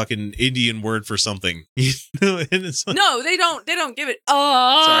of a fucking Indian word for something. And it's like, No, they don't give it.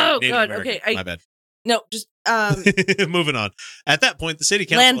 Oh, sorry, Native God. American. Okay. My bad. No, just moving on. At that point, the city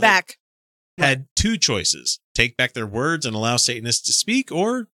council land back. had two choices: take back their words and allow Satanists to speak,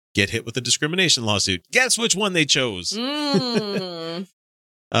 or get hit with a discrimination lawsuit. Guess which one they chose. Mm.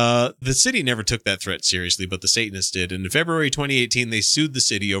 The city never took that threat seriously, but the Satanists did. And in February 2018, they sued the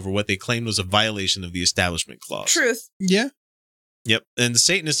city over what they claimed was a violation of the Establishment Clause. Truth. Yeah. Yep. And the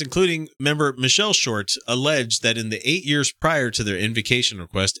Satanists, including member Michelle Short, alleged that in the 8 years prior to their invocation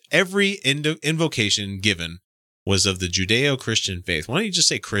request, every invocation given was of the Judeo-Christian faith. Why don't you just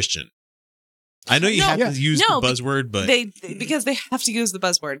say Christian? I know you have to use the buzzword, but because they have to use the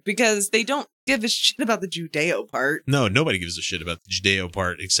buzzword because they don't give a shit about the Judeo part. No, nobody gives a shit about the Judeo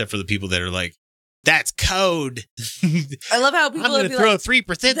part except for the people that are like, that's code. I love how people I'm going to throw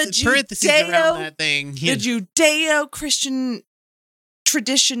 3% parentheses around that thing. The Judeo-Christian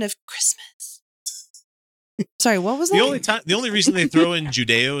tradition of Christmas. Sorry, what was that? The only reason they throw in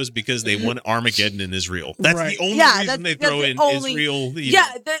Judeo is because they want Armageddon in Israel. That's the only reason they throw in Israel.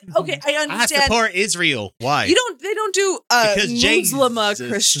 Okay, I understand. I support Israel. Why? They don't do Because Muslim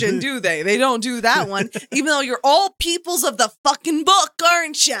Christian, do they? They don't do that one. Even though you're all peoples of the fucking book,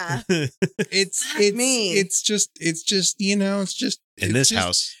 aren't ya? It's just in this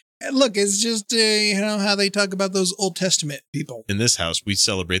house. Look, it's just how they talk about those Old Testament people. In this house, we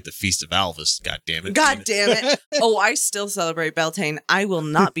celebrate the Feast of Alvis. God damn it! God damn it! Oh, I still celebrate Beltane. I will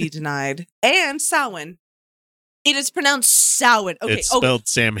not be denied. And Samhain. It is pronounced Samhain. Okay, it's spelled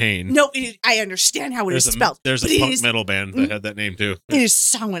Sam Hain. No, I understand how it is spelled. There's a punk metal band that had that name too. It is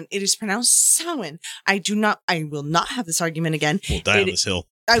Samhain. It is pronounced Samhain. I will not have this argument again. We'll die on this hill.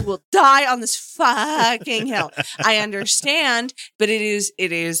 I will die on this fucking hill. I understand, but it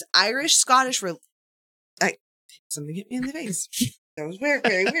is Irish, Scottish. Something hit me in the face. That was weird,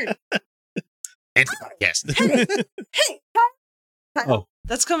 very weird. Yes. Hey, Kyle.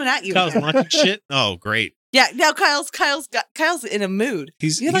 That's coming at you. Kyle's launching shit. Oh, great. Yeah, now Kyle's in a mood.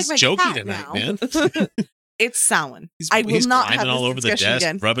 He's like my joking cat tonight, now. man. It's Samhain. He's not climbing have all over the desk,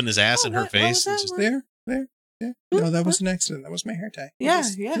 again. rubbing his ass in her face. And just there. Yeah. No, that was an accident. That was my hair tie. Yeah.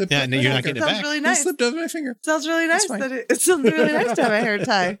 Yeah, no, you're not getting it back. Sounds really nice. It slipped over my finger. Sounds really nice. It sounds really nice to have a hair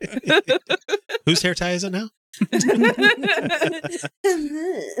tie. Whose hair tie is it now?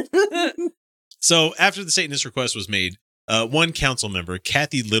 So after the Satanist request was made, one council member,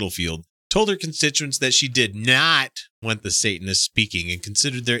 Kathy Littlefield, told her constituents that she did not want the Satanists speaking and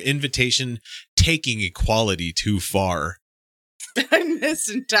considered their invitation taking equality too far. I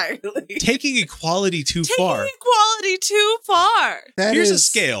missed entirely. Taking equality too far. Taking equality too far. Here's a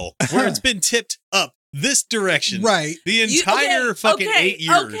scale where it's been tipped up this direction. Right. The entire fucking 8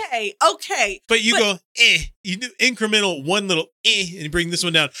 years. Okay. But you go, you do incremental one little and you bring this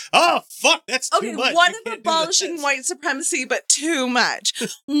one down. Oh, fuck, that's too much. What You if can't do abolishing that. white supremacy, but too much?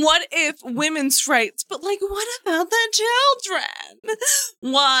 What if women's rights, but like, what about the children?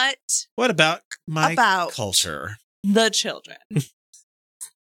 What What about about culture? the children?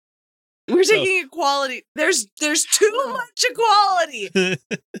 We're taking equality. There's too much equality.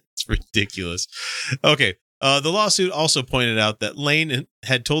 It's ridiculous. Okay. The lawsuit also pointed out that Lane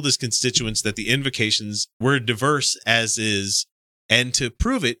had told his constituents that the invocations were diverse as is, and to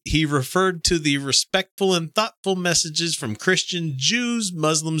prove it, he referred to the respectful and thoughtful messages from Christian, Jews,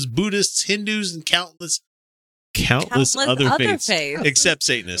 Muslims, Buddhists, Hindus, and countless other faiths, except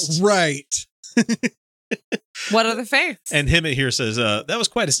Satanists. Right. What are the faiths? And Himmet here says, that was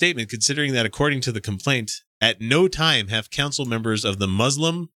quite a statement considering that according to the complaint, at no time have council members of the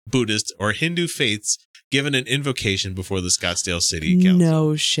Muslim, Buddhist, or Hindu faiths given an invocation before the Scottsdale City Council.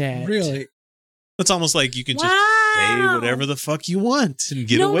 No shit. Really? It's almost like you can just say whatever the fuck you want and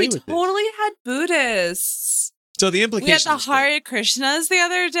get away with it. We totally had Buddhists. So the We had implication the Hare Krishnas the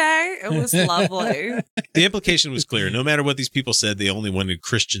other day. It was lovely. the implication was clear. No matter what these people said, they only wanted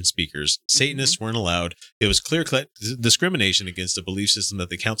Christian speakers. Satanists weren't allowed. It was clear-cut discrimination against a belief system that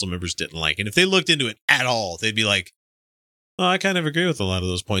the council members didn't like. And if they looked into it at all, they'd be like, "Oh, I kind of agree with a lot of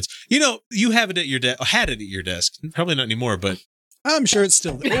those points." You know, you have it at your had it at your desk. Probably not anymore, but I'm sure it's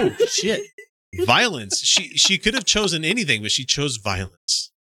still there. oh shit, violence. She could have chosen anything, but she chose violence.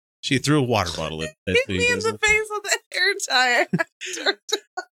 She threw a water bottle at Hit me in the face with a hair tie.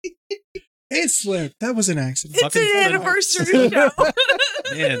 It slipped. That was an accident. It's an anniversary show.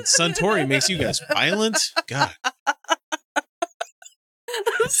 Man, Suntory makes you guys violent. God. I'm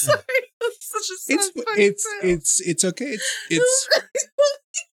sorry. That's such a sad fucking thing. It's okay.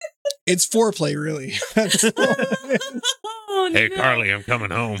 It's foreplay, really. That's all it is. Oh, Hey, no. Carly, I'm coming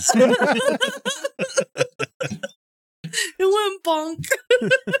home. It went bonk.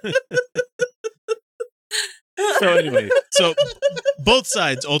 So anyway, both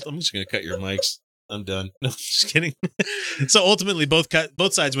sides. I'm just gonna cut your mics. I'm done. No, just kidding. So ultimately, both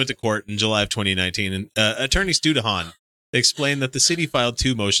sides went to court in July of 2019, and Attorney Stu DeHaan explained that the city filed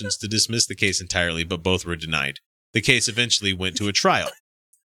 2 motions to dismiss the case entirely, but both were denied. The case eventually went to a trial.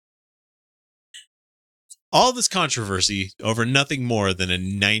 All this controversy over nothing more than a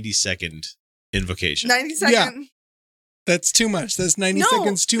 90-second invocation. 90 seconds. Yeah. That's too much. That's 90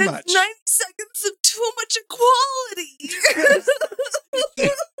 seconds too that's much. 90 seconds of too much equality.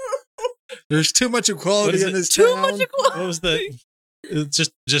 There's too much What equality is in it? this Too town. much equality. What was the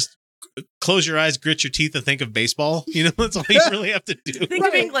just close your eyes, grit your teeth, and think of baseball? You know, that's all you really have to do. Think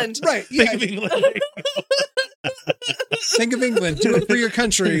of England. Right. Think Yeah. of England. Think of England. Do it for your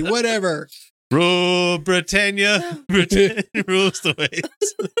country. Whatever. Rule Britannia. Britannia rules the ways.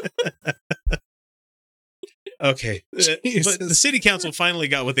 Okay. But Jesus. the city council finally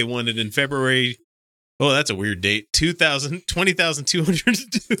got what they wanted in February. Oh, that's a weird date. 20,202. Wait,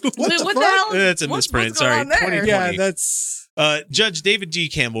 what the hell? That's a What's misprint. going Sorry. on there? 2020. Yeah, that's Judge David G.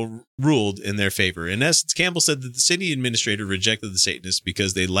 Campbell ruled in their favor. In essence, Campbell said that the city administrator rejected the Satanists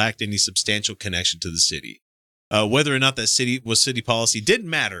because they lacked any substantial connection to the city. Whether or not that was city policy didn't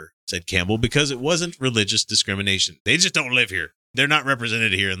matter, said Campbell, because it wasn't religious discrimination. They just don't live here. They're not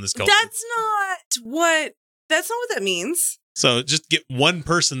represented here in this culture. That's not what that means. So just get one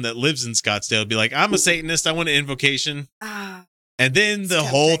person that lives in Scottsdale, be like, I'm a Satanist, I want an invocation. Ah, And then the It's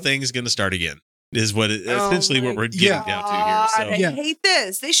whole tempting. thing is going to start again, is what Oh essentially my what we're getting Yeah. down to God, here. I Yeah. hate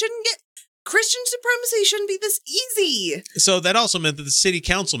this. They shouldn't get Christian supremacy shouldn't be this easy. So that also meant that the city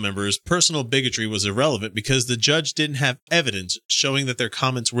council members' personal bigotry was irrelevant because the judge didn't have evidence showing that their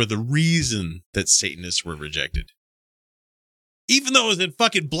comments were the reason that Satanists were rejected. Even though it was in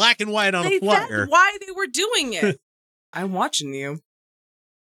fucking black and white on They a flyer. said why they were doing it. I'm watching you.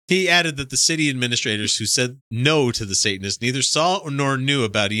 He added that the city administrators who said no to the Satanists neither saw nor knew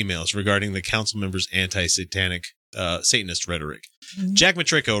about emails regarding the council members' anti-satanic Satanist rhetoric. Jack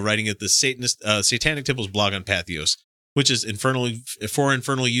Matrico, writing at the Satanic Temples blog on Pathos, which is for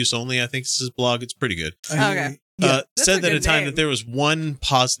infernal use only, I think this is his blog. It's pretty good. Okay. Yeah. That's Said a that at a good time name. that there was one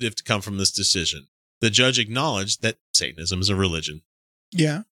positive to come from this decision. The judge acknowledged that Satanism is a religion,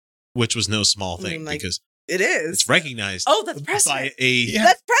 Yeah. which was no small I thing mean, like, because It is. it's recognized Oh, that's by precedent. a Yeah.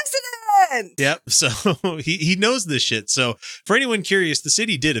 That's precedent. Yep. So he knows this shit. So for anyone curious, the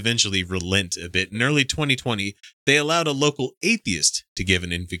city did eventually relent a bit. In early 2020, they allowed a local atheist to give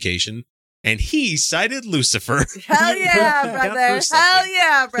an invocation, and he cited Lucifer. Hell yeah, brother. For something. Hell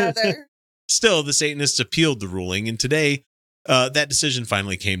yeah, brother. Still, the Satanists appealed the ruling, and today That decision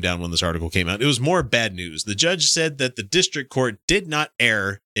finally came down when this article came out. It was more bad news. The judge said that the district court did not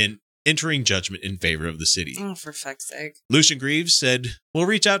err in entering judgment in favor of the city. Oh, for fuck's sake. Lucian Greaves said, "We'll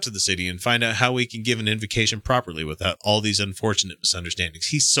reach out to the city and find out how we can give an invocation properly without all these unfortunate misunderstandings."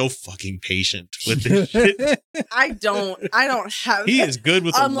 He's so fucking patient with this shit. I don't have He is good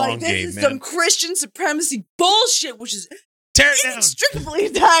with the I'm long like, this game, is man. some Christian supremacy bullshit, which is Tear it down. inextricably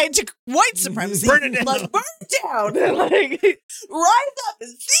tied to white supremacy. Burn it down. Like, burn it down. Like, rise up and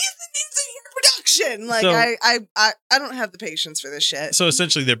seize the needs of your production. Like, So- I don't have the patience for this shit. So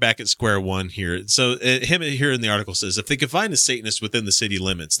essentially, they're back at square one here. So him here in the article says, if they can find a Satanist within the city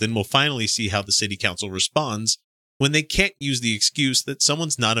limits, then we'll finally see how the city council responds when they can't use the excuse that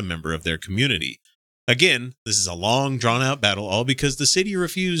someone's not a member of their community. Again, this is a long, drawn-out battle, all because the city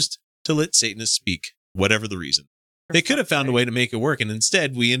refused to let Satanists speak, whatever the reason. They could have found a way to make it work, and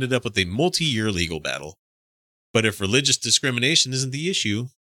instead we ended up with a multi-year legal battle. But if religious discrimination isn't the issue,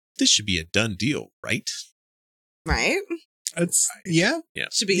 this should be a done deal, right? Right? It's yeah,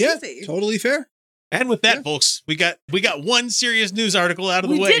 Should be yeah, easy. totally fair. And with that, folks, we got one serious news article out of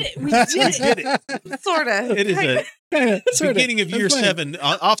the We way. did it. We did it. Sort of. It is a Sorta. beginning of year That's fine. 7,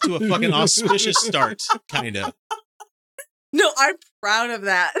 off to a fucking auspicious start, kind of. No, I'm proud of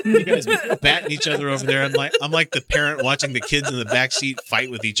that. You guys batting each other over there. I'm like the parent watching the kids in the back seat fight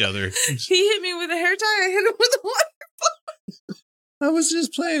with each other. He hit me with a hair tie. I hit him with a one. I was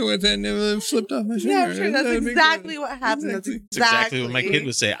just playing with it and it flipped off my finger. Yeah, I'm sure that's Not a big exactly deal. what happened. That's Exactly. It's exactly what my kid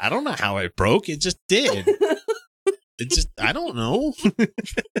would say. I don't know how it broke. It just did. I don't know.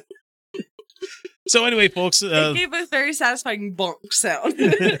 So anyway, folks, It gave a very satisfying bonk sound.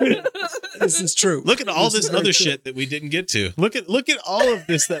 This is true. look at all This this is very other true. shit that we didn't get to. Look at all of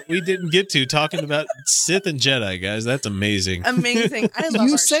this that we didn't get to talking about Sith and Jedi, guys. That's amazing. Amazing. I love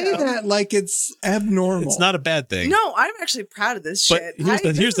You our say show. that like it's abnormal. It's not a bad thing. No, I'm actually proud of this But shit. here's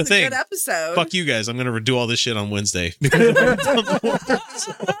the this is thing. A good episode. Fuck you guys. I'm going to redo all this shit on Wednesday.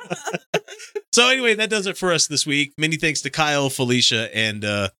 So anyway, that does it for us this week. Many thanks to Kyle, Felicia, and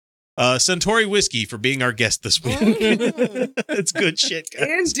Suntory Whiskey for being our guest this week. It's good shit, guys.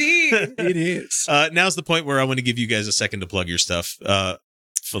 Indeed. It is. Now's the point where I want to give you guys a second to plug your stuff.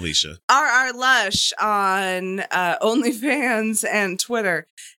 Felicia. RR Lush on OnlyFans and Twitter.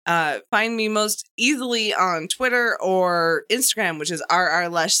 Find me most easily on Twitter or Instagram, which is RR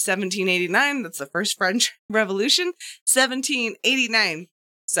Lush 1789. That's the first French Revolution. 1789.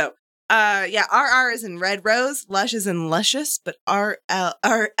 So, yeah, RR is in Red Rose, Lush is in Luscious, but LUSH.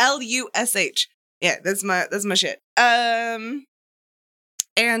 Yeah, that's my shit.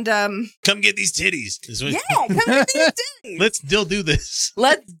 And Come get these titties. is what- yeah, come get these days. Let's still do this.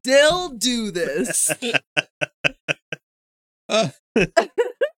 Let's still do this.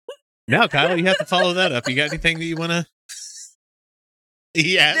 Now, Kyle, you have to follow that up. You got anything that you want to?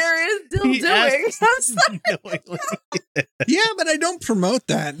 Yes. There is still He doing. asked- I'm sorry. Yeah, but I don't promote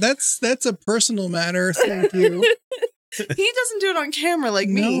that. That's a personal matter. Thank you. He doesn't do it on camera like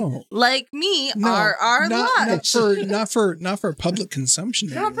me. No. Like me, No, RR not Lush. not for public consumption.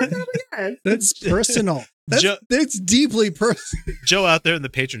 Not for that again. That's personal. Jo- That's deeply personal. Joe out there in the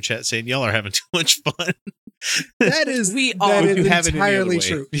patron chat saying y'all are having too much fun. That is We that are. is You have it any entirely other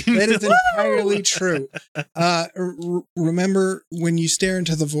true. way. That is entirely true. Remember when you stare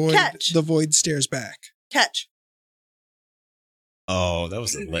into the void, Catch. the void stares back. Catch. Oh, that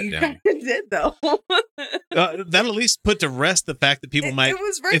was a You letdown. kind of did though. That'll at least put to rest the fact that people might. It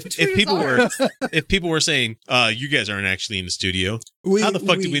was right If between people his were, arms. if people were saying, "You guys aren't actually in the studio," how the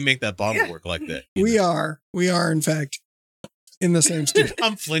fuck did we make that bottle work like that? You We know? are in fact in the same studio.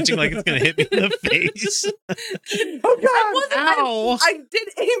 I'm flinching like it's gonna hit me in the face. Oh God! Ow. I did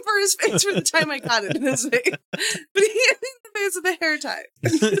aim for his face for the time I got it in his face, but he hit me in the face with a hair tie.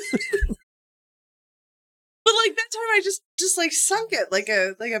 But like that time, I just like sunk it like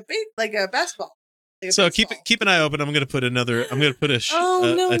a basketball. Like a So baseball. keep an eye open. I'm gonna put a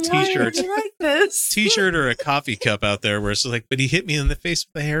Oh no! a why t-shirt, are you like this? t-shirt or a coffee cup out there where it's like, but he hit me in the face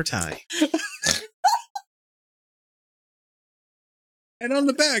with a hair tie. And on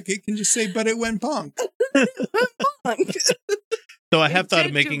the back, it can just say, "But it went bonk." So I have It thought of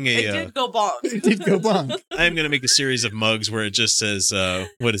did making it a. did go bonk. It did go bonk. I am going to make a series of mugs where it just says,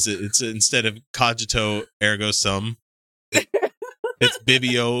 what is it? It's instead of cogito ergo sum, it's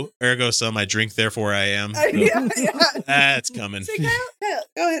bibio ergo sum. I drink, therefore I am. Yeah. That's coming. See, Kyle,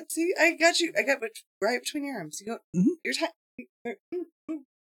 go ahead. See, I got you. I got it right between your arms. You go. You're tight.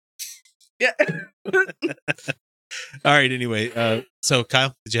 Yeah. All right. Anyway, so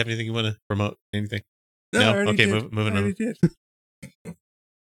Kyle, did you have anything you want to promote? Anything? I No? already Okay, did. moving I on. already did.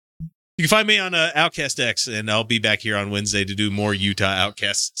 Do You can find me on Outcast X, and I'll be back here on Wednesday to do more Utah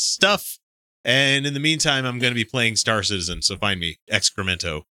Outcast stuff. And in the meantime, I'm going to be playing Star Citizen, so find me,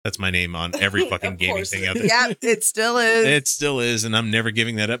 Excremento. That's my name on every fucking gaming thing out there. Yeah, it still is. It still is, and I'm never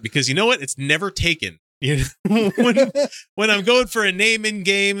giving that up because you know what? It's never taken. You know, when I'm going for a name in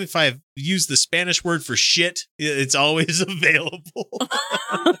game, if I use the Spanish word for shit, it's always available.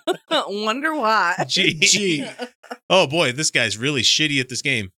 Wonder why. Gee. Oh boy, this guy's really shitty at this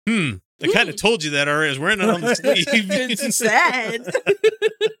game. I kind of told you that already. I was wearing it on the sleeve. It's sad.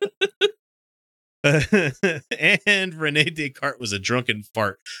 And Rene Descartes was a drunken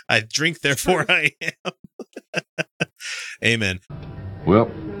fart. I drink, therefore I am. Amen.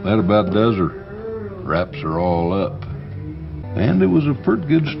 Well, that about does her. Wraps are all up. And it was a pretty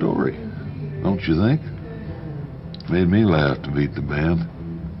good story, don't you think? Made me laugh to beat the band.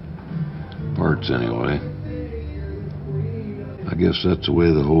 Parts, anyway. I guess that's the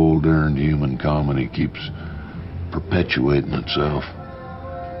way the whole darn human comedy keeps perpetuating itself.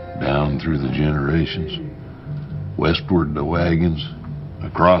 Down through the generations. Westward the wagons.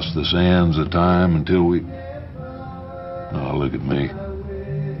 Across the sands of time until we... Oh, look at me.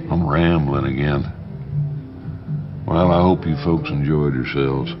 I'm rambling again. Well, I hope you folks enjoyed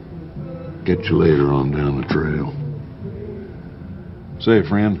yourselves. Catch you later on down the trail. Say,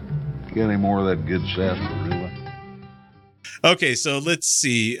 friend, you got any more of that good sarsaparilla? Okay, so let's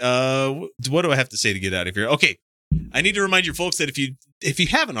see. What do I have to say to get out of here? Okay, I need to remind you folks that if you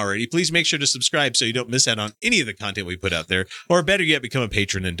haven't already, please make sure to subscribe so you don't miss out on any of the content we put out there. Or better yet, become a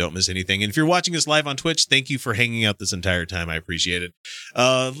patron and don't miss anything. And if you're watching us live on Twitch, thank you for hanging out this entire time. I appreciate it.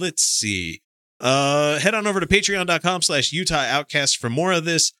 Let's see. Head on over to patreon.com/Utah Outcast for more of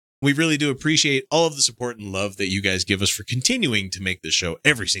this. We really do appreciate all of the support and love that you guys give us for continuing to make this show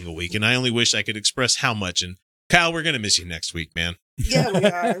every single week. And I only wish I could express how much. And Kyle, we're going to miss you next week, man. Yeah, we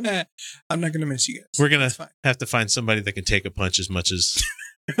are. I'm not going to miss you guys. We're going to have to find somebody that can take a punch as much as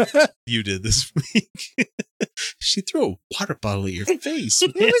you did this week. She threw a water bottle at your face.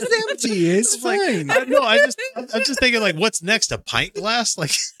 Man. It was empty. It's fine. I'm just thinking, like, what's next? A pint glass?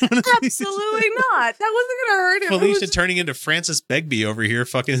 Like, Absolutely not. That wasn't going to hurt him. Felicia turning into Frances Begbie over here.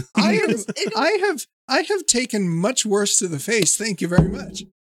 Fucking. I have taken much worse to the face. Thank you very much.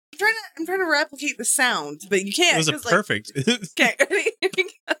 I'm trying to replicate the sound, but you can't. It was perfect. Okay, ready?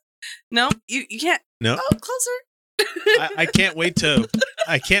 No, you can't. No. Oh, closer. I can't wait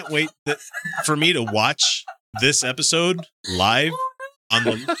for me to watch this episode live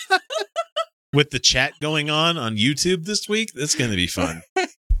on with the chat going on YouTube this week. That's going to be fun.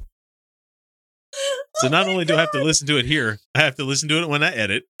 So not only do I have to listen to it here, I have to listen to it when I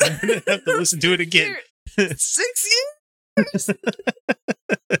edit. I'm going to have to listen to it again. 6 years.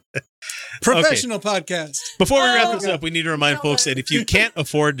 Professional podcast. Before we wrap this up, we need to remind folks that if you can't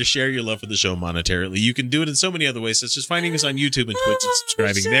afford to share your love for the show monetarily, you can do it in so many other ways, such as finding us on YouTube and Twitch and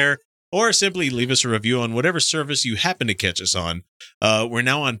subscribing there, or simply leave us a review on whatever service you happen to catch us on. We're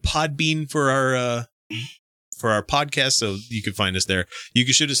now on Podbean for our podcast, so you can find us there. You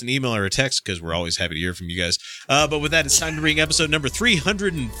can shoot us an email or a text because we're always happy to hear from you guys. But with that, it's time to bring episode number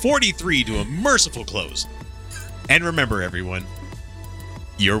 343 to a merciful close. And remember, everyone,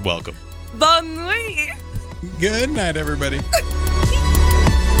 you're welcome. Bonne nuit. Good night, everybody.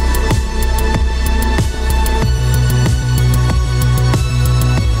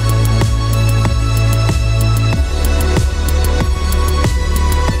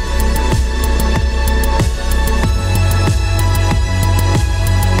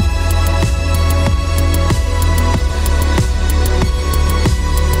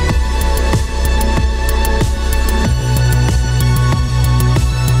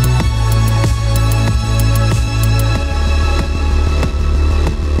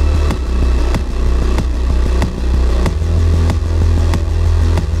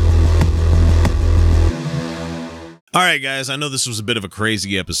 All right, guys, I know this was a bit of a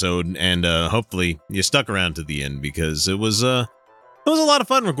crazy episode, and hopefully you stuck around to the end because it was a lot of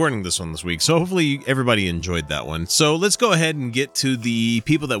fun recording this one this week. So hopefully everybody enjoyed that one. So let's go ahead and get to the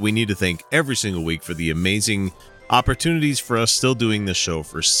people that we need to thank every single week for the amazing opportunities for us still doing this show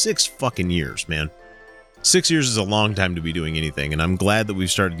for 6 fucking years, man. 6 years is a long time to be doing anything, and I'm glad that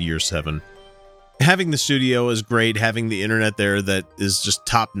we've started year 7. Having the studio is great. Having the internet there that is just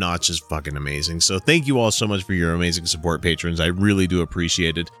top notch is fucking amazing. So thank you all so much for your amazing support, patrons. I really do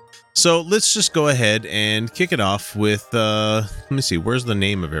appreciate it. So let's just go ahead and kick it off with, let me see, where's the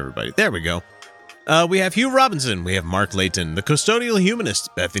name of everybody? There we go. We have Hugh Robinson. We have Mark Layton, the Custodial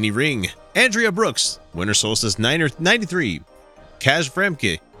Humanist, Bethany Ring, Andrea Brooks, Winter Solstice 93, Kaz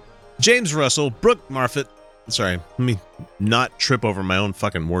Fremke, James Russell, Brooke Marfett, Sorry, let me not trip over my own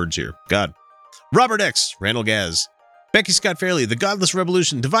fucking words here. God. Robert X, Randall Gaz, Becky Scott Fairley, The Godless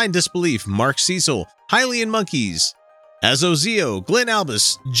Revolution, Divine Disbelief, Mark Cecil, Hylian Monkeys, Azozio, Glenn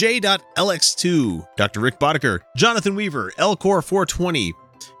Albus, J.LX2, Dr. Rick Boddicker, Jonathan Weaver, Elcor 420,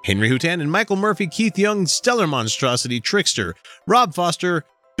 Henry Hutan and Michael Murphy, Keith Young, Stellar Monstrosity, Trickster, Rob Foster,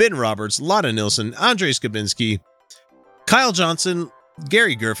 Ben Roberts, Lotta Nilsson, Andrei Skabinski, Kyle Johnson,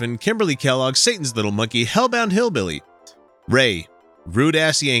 Gary Griffin, Kimberly Kellogg, Satan's Little Monkey, Hellbound Hillbilly, Ray, Rude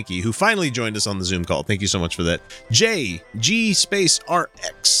Ass Yankee, who finally joined us on the Zoom call. Thank you so much for that. J, G Space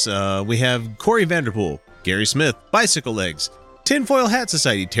RX. We have Corey Vanderpool, Gary Smith, Bicycle Legs, Tinfoil Hat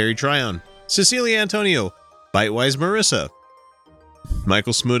Society, Terry Tryon, Cecilia Antonio, Bitewise Marissa,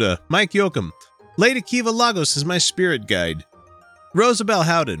 Michael Smuda, Mike Yoakum, Lady Kiva Lagos is my spirit guide, Rosabelle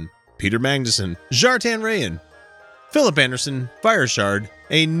Howden, Peter Magnuson, Jartan Rayan, Philip Anderson, Fireshard,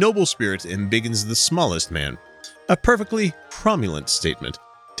 a noble spirit embiggens the smallest man. A perfectly cromulent statement.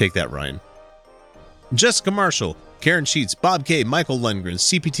 Take that, Ryan. Jessica Marshall, Karen Sheets, Bob K, Michael Lundgren,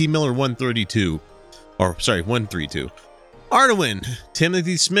 CPT Miller 132. 132. Artawin,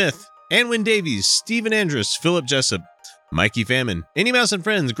 Timothy Smith, Anwin Davies, Stephen Andrus, Philip Jessup, Mikey Famine, Any Mouse and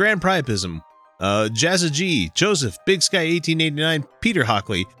Friends, Grand Priapism, Jazza G, Joseph, Big Sky 1889, Peter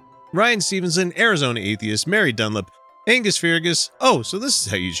Hockley, Ryan Stevenson, Arizona Atheist, Mary Dunlap, Angus Fergus. Oh, so this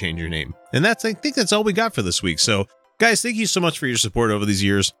is how you change your name. And I think that's all we got for this week. So, guys, thank you so much for your support over these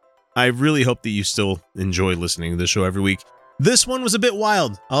years. I really hope that you still enjoy listening to the show every week. This one was a bit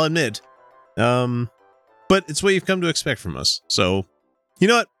wild, I'll admit. But it's what you've come to expect from us. So, you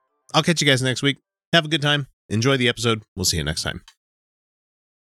know what? I'll catch you guys next week. Have a good time. Enjoy the episode. We'll see you next time.